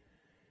it.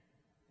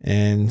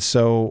 And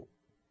so,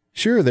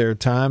 sure, there are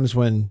times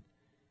when,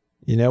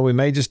 we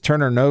may just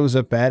turn our nose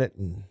up at it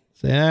and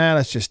say,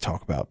 let's just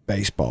talk about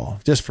baseball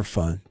just for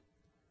fun.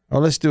 Or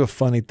let's do a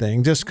funny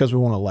thing just because we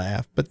want to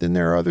laugh. But then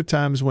there are other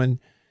times when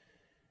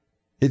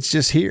it's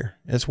just here.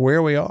 It's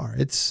where we are.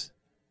 It's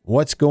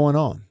what's going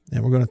on.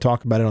 And we're going to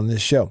talk about it on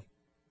this show.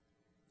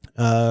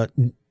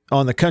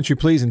 On the Country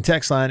Pleasing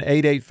text line,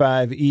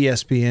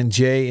 885-ESPN,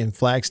 Jay in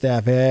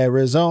Flagstaff,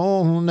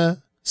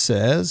 Arizona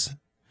says,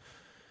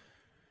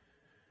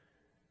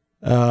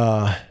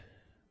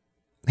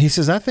 he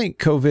says, I think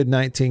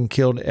COVID-19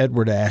 killed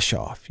Edward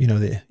Aschoff,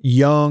 the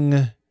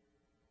young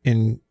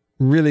and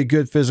really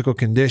good physical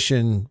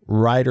condition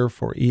writer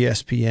for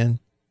ESPN,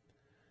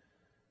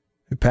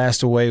 who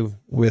passed away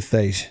with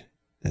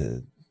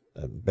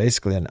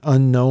basically an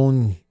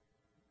unknown,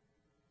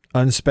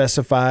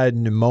 unspecified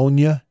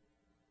pneumonia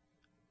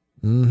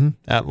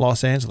out in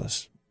Los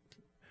Angeles.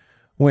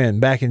 When?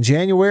 Back in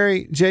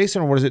January,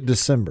 Jason, or was it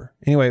December?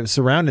 Anyway, it was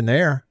surrounding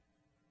there.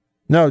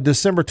 No,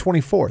 December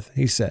 24th,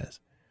 he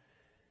says.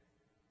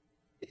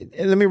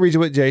 Let me read you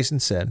what Jason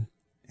said.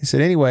 He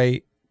said,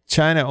 anyway,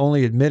 China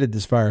only admitted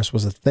this virus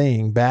was a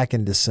thing back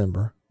in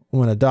December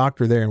when a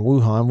doctor there in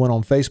Wuhan went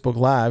on Facebook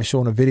Live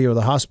showing a video of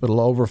the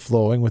hospital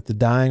overflowing with the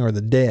dying or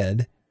the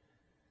dead.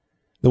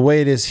 The way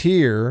it is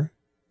here,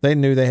 they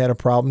knew they had a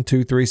problem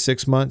 2, 3,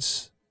 6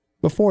 months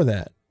before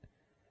that.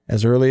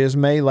 As early as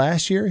May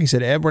last year, he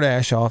said Edward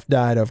Aschoff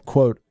died of,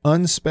 quote,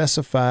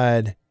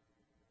 unspecified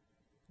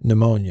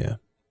pneumonia.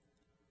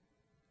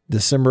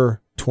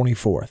 December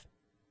 24th.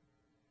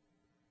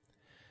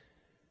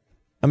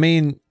 I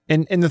mean,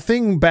 and the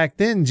thing back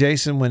then,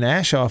 Jason, when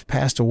Aschoff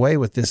passed away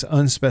with this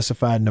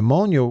unspecified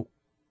pneumonia,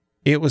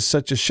 it was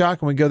such a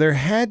shock. And we go, there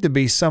had to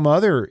be some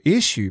other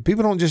issue.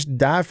 People don't just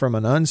die from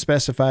an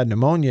unspecified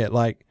pneumonia at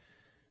like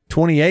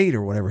 28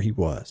 or whatever he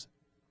was.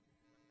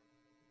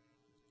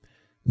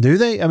 Do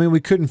they? I mean,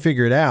 we couldn't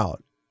figure it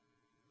out.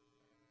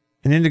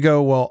 And then to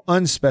go, well,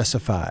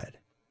 unspecified.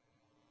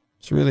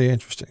 It's really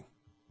interesting.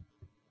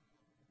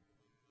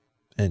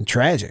 And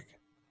tragic.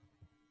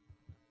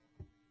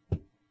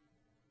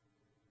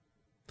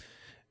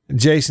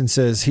 Jason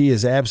says he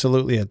is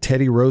absolutely a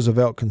Teddy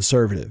Roosevelt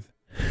conservative.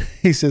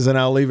 He says, and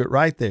I'll leave it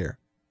right there.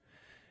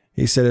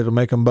 He said it'll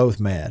make them both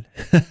mad.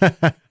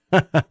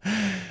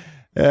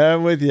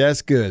 I'm with you.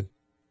 That's good.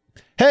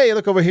 Hey,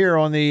 look over here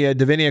on the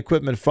Davini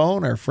Equipment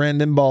phone, our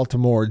friend in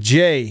Baltimore,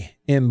 Jay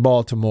in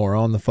Baltimore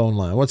on the phone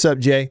line. What's up,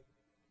 Jay?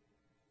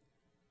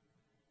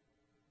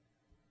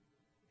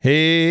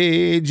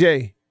 Hey,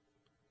 Jay.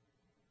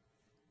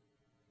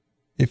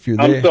 If you're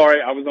there. I'm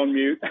sorry, I was on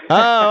mute.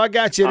 Oh, I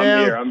got you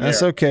now. I'm That's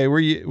here. okay.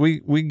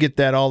 We get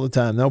that all the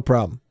time. No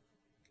problem.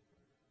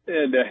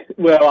 And,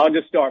 well, I'll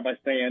just start by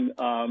saying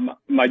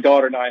my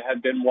daughter and I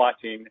have been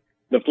watching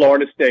the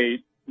Florida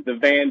State, the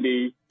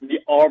Vandy, the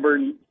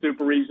Auburn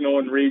Super Regional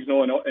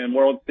and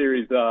World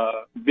Series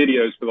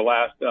videos for the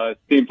last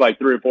seems like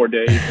 3 or 4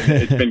 days.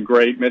 And it's been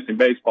great missing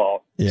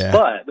baseball. Yeah.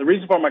 But the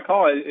reason for my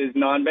call is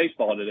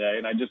non-baseball today,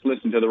 and I just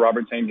listened to the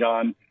Robert St.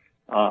 John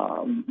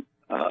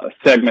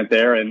segment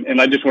there, and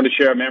I just want to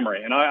share a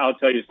memory. And I'll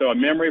tell you, so a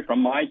memory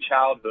from my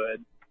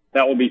childhood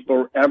that will be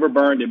forever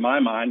burned in my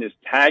mind is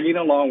tagging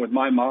along with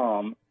my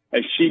mom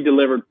as she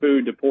delivered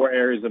food to poor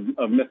areas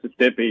of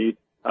Mississippi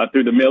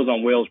through the Meals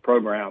on Wheels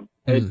program.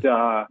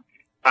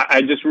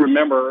 I just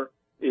remember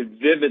it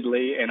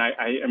vividly, and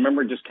I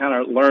remember just kind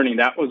of learning.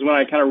 That was when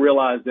I kind of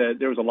realized that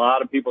there was a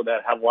lot of people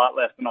that had a lot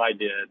less than I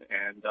did,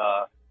 and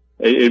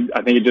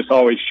I think it just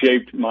always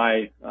shaped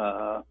my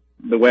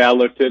the way I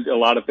looked at a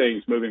lot of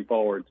things moving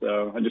forward.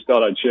 So I just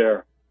thought I'd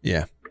share.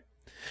 Yeah,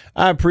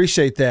 I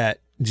appreciate that,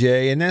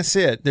 Jay, and that's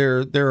it.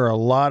 There are a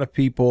lot of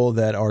people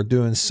that are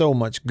doing so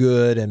much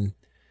good, and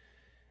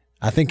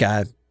I think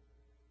I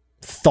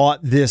thought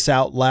this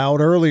out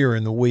loud earlier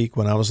in the week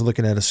when I was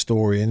looking at a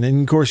story. And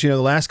then, of course, the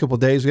last couple of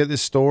days, we got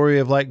this story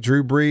of like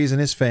Drew Brees and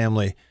his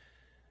family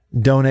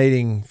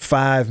donating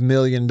 $5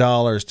 million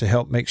to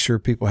help make sure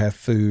people have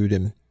food.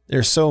 And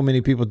there's so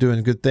many people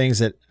doing good things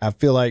that I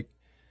feel like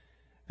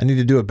I need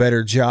to do a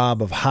better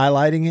job of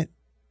highlighting it,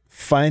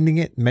 finding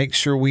it, make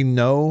sure we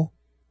know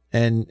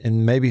and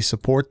maybe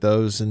support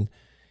those. And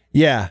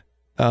yeah,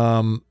 there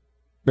are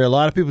a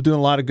lot of people doing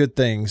a lot of good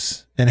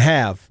things and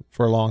have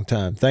for a long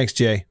time. Thanks,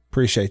 Jay.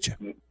 Appreciate you.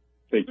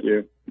 Thank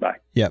you. Bye.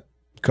 Yep.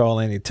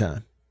 Call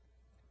anytime.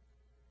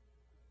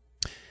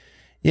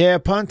 Yeah,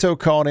 Ponto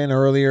called in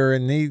earlier,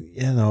 and he,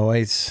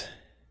 it's...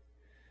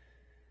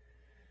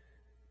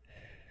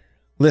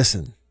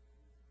 Listen.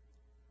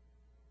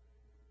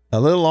 A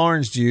little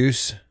orange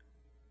juice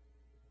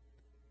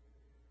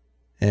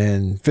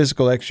and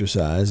physical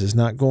exercise is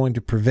not going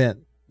to prevent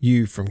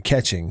you from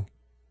catching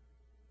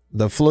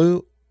the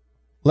flu,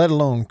 let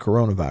alone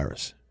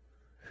coronavirus.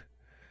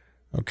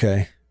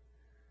 Okay.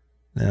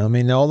 Now, I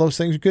mean, all those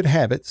things are good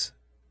habits.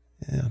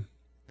 Yeah.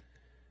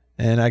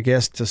 And I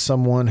guess to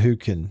someone who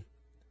can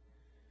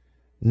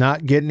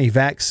not get any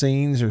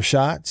vaccines or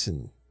shots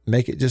and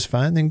make it just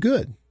fine, then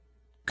good.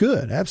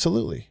 Good,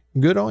 absolutely.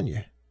 Good on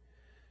you.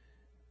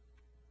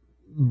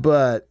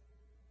 But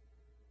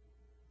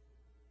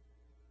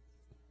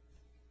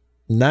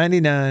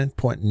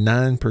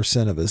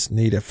 99.9% of us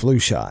need a flu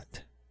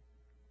shot.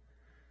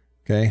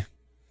 Okay?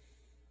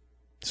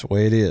 It's the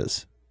way it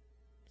is.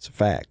 It's a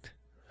fact.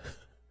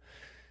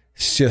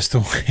 It's just the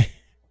way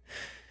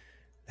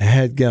it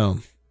had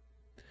gone.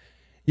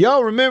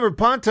 Y'all remember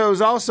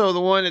Ponto's also the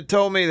one that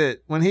told me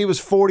that when he was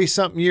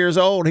 40-something years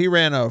old, he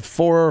ran a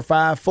 4 or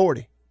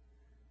 5:40.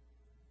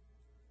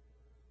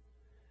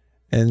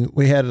 And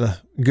we had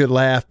a good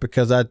laugh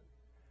because I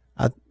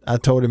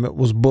told him it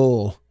was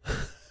bull.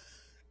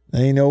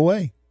 Ain't no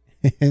way.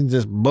 And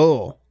just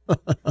bull.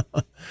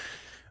 But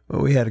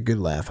we had a good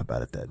laugh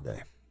about it that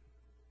day.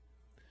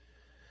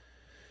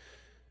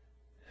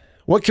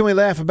 What can we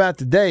laugh about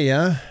today,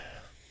 huh?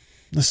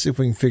 Let's see if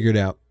we can figure it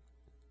out.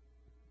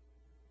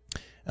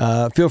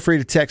 Feel free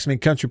to text me,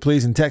 Country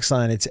Please, and text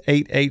line. It's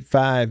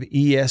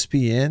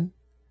 885-ESPN.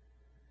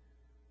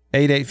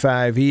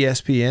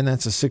 885-ESPN.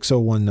 That's a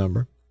 601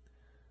 number.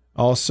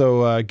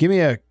 Also, give me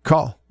a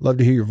call. Love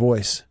to hear your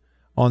voice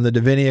on the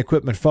Davini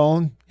Equipment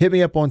phone. Hit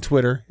me up on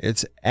Twitter.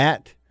 It's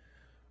at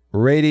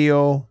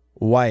Radio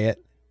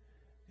Wyatt.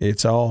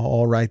 It's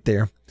all right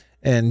there.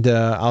 And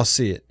I'll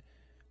see it.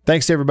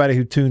 Thanks to everybody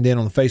who tuned in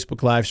on the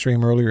Facebook live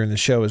stream earlier in the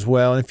show as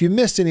well. And if you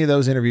missed any of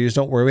those interviews,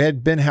 don't worry. We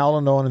had Ben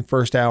Howland on in the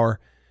first hour.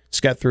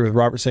 Just got through with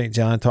Robert St.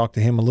 John. Talked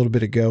to him a little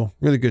bit ago.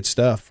 Really good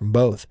stuff from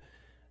both.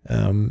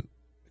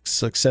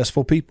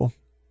 Successful people.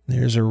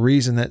 There's a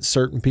reason that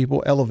certain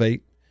people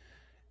elevate.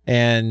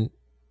 And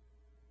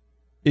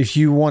if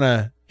you want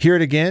to hear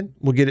it again,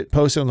 we'll get it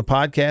posted on the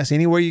podcast.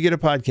 Anywhere you get a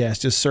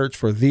podcast, just search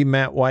for The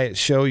Matt Wyatt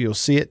Show. You'll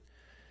see it.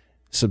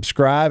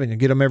 Subscribe, and you'll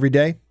get them every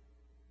day.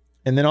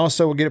 And then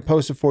also we'll get it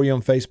posted for you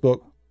on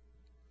Facebook.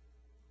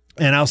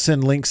 And I'll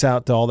send links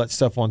out to all that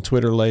stuff on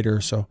Twitter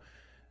later. So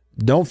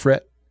don't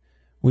fret.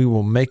 We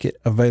will make it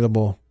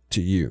available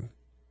to you.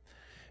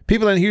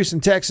 People in Houston,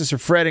 Texas are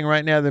fretting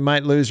right now they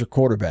might lose their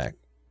quarterback.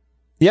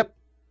 Yep,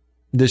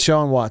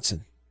 Deshaun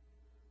Watson.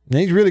 And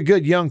he's a really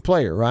good young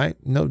player, right?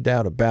 No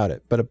doubt about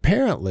it. But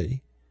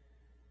apparently,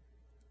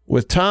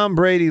 with Tom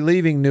Brady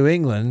leaving New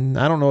England,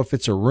 I don't know if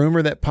it's a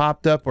rumor that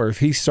popped up or if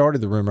he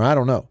started the rumor. I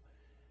don't know.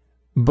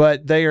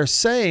 But they are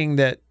saying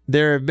that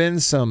there have been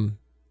some,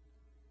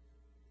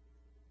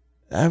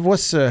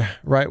 what's the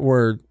right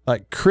word,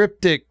 like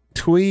cryptic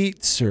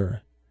tweets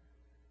or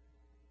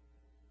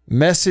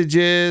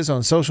messages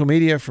on social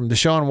media from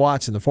Deshaun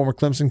Watson, the former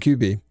Clemson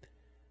QB.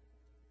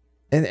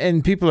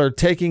 And people are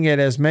taking it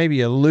as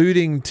maybe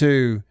alluding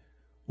to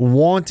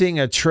wanting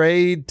a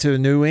trade to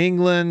New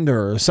England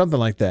or something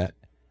like that.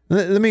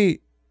 Let me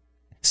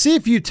see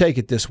if you take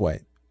it this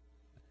way.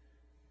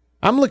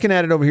 I'm looking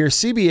at it over here.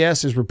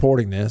 CBS is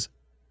reporting this.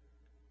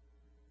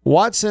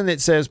 Watson,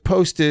 it says,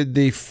 posted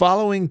the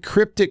following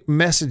cryptic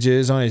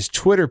messages on his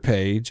Twitter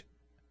page.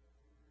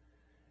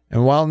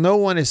 And while no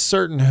one is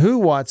certain who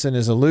Watson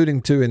is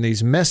alluding to in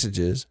these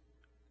messages,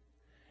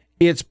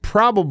 it's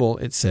probable,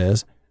 it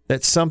says,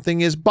 that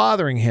something is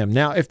bothering him.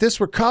 Now, if this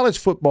were college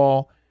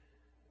football,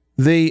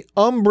 the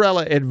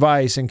umbrella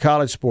advice in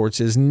college sports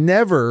is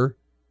never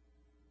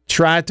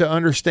try to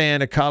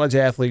understand a college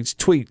athlete's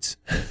tweets.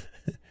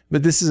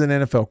 But this is an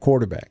NFL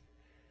quarterback.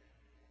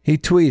 He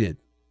tweeted,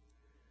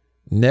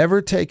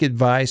 "Never take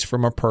advice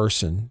from a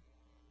person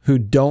who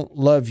don't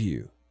love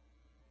you.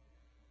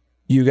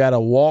 You got to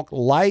walk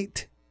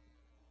light,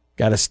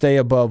 got to stay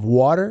above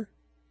water.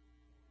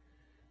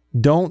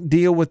 Don't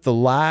deal with the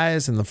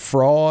lies and the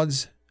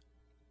frauds.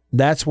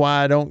 That's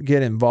why I don't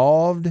get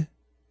involved."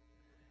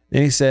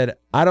 Then he said,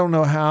 "I don't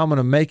know how I'm going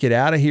to make it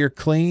out of here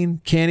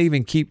clean. Can't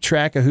even keep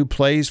track of who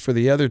plays for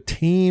the other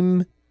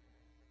team.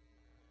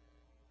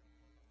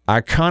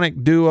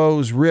 Iconic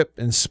duos rip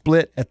and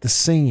split at the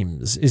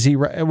seams." Is he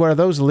right? What are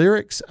those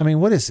lyrics? I mean,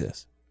 what is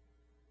this?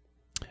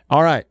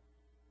 All right.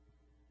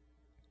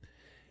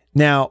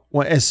 Now,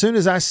 as soon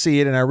as I see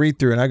it and I read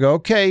through it, I go,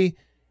 okay,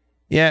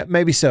 yeah,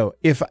 maybe so.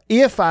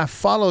 If I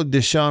followed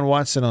Deshaun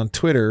Watson on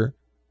Twitter,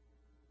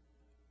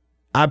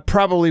 I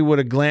probably would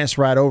have glanced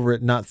right over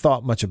it and not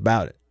thought much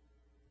about it.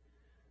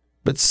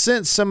 But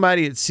since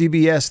somebody at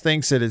CBS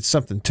thinks that it's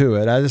something to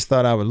it, I just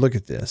thought I would look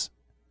at this.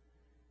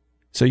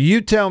 So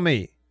you tell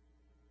me,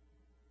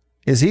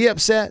 is he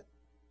upset?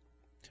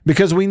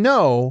 Because we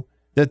know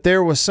that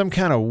there was some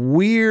kind of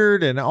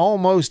weird and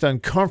almost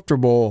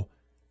uncomfortable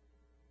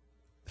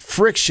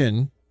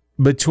friction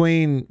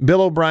between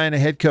Bill O'Brien, the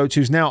head coach,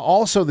 who's now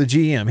also the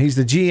GM. He's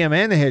the GM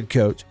and the head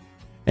coach.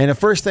 And the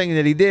first thing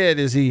that he did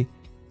is he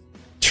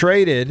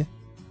traded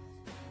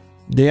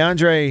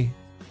DeAndre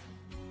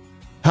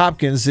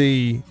Hopkins,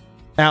 the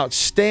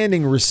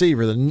outstanding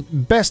receiver, the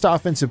best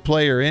offensive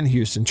player in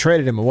Houston,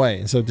 traded him away.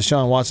 And so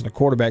Deshaun Watson, a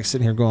quarterback,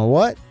 sitting here going,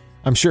 what?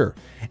 I'm sure.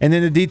 And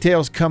then the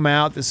details come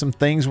out that some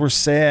things were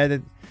said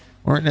that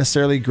weren't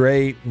necessarily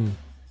great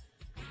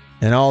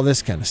and all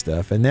this kind of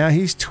stuff. And now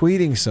he's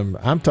tweeting some,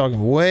 I'm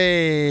talking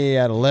way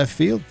out of left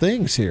field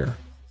things here.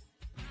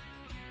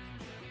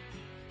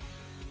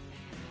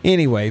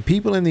 Anyway,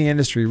 people in the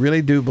industry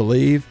really do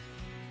believe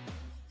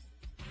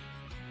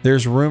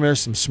there's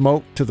some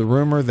smoke to the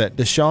rumor that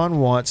Deshaun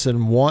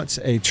Watson wants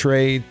a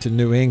trade to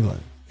New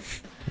England.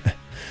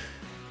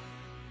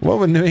 What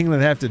would New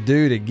England have to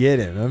do to get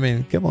him? I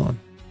mean, come on.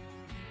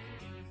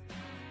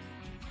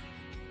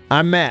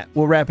 I'm Matt.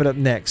 We'll wrap it up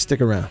next.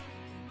 Stick around.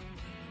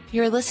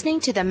 You're listening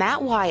to The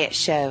Matt Wyatt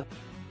Show.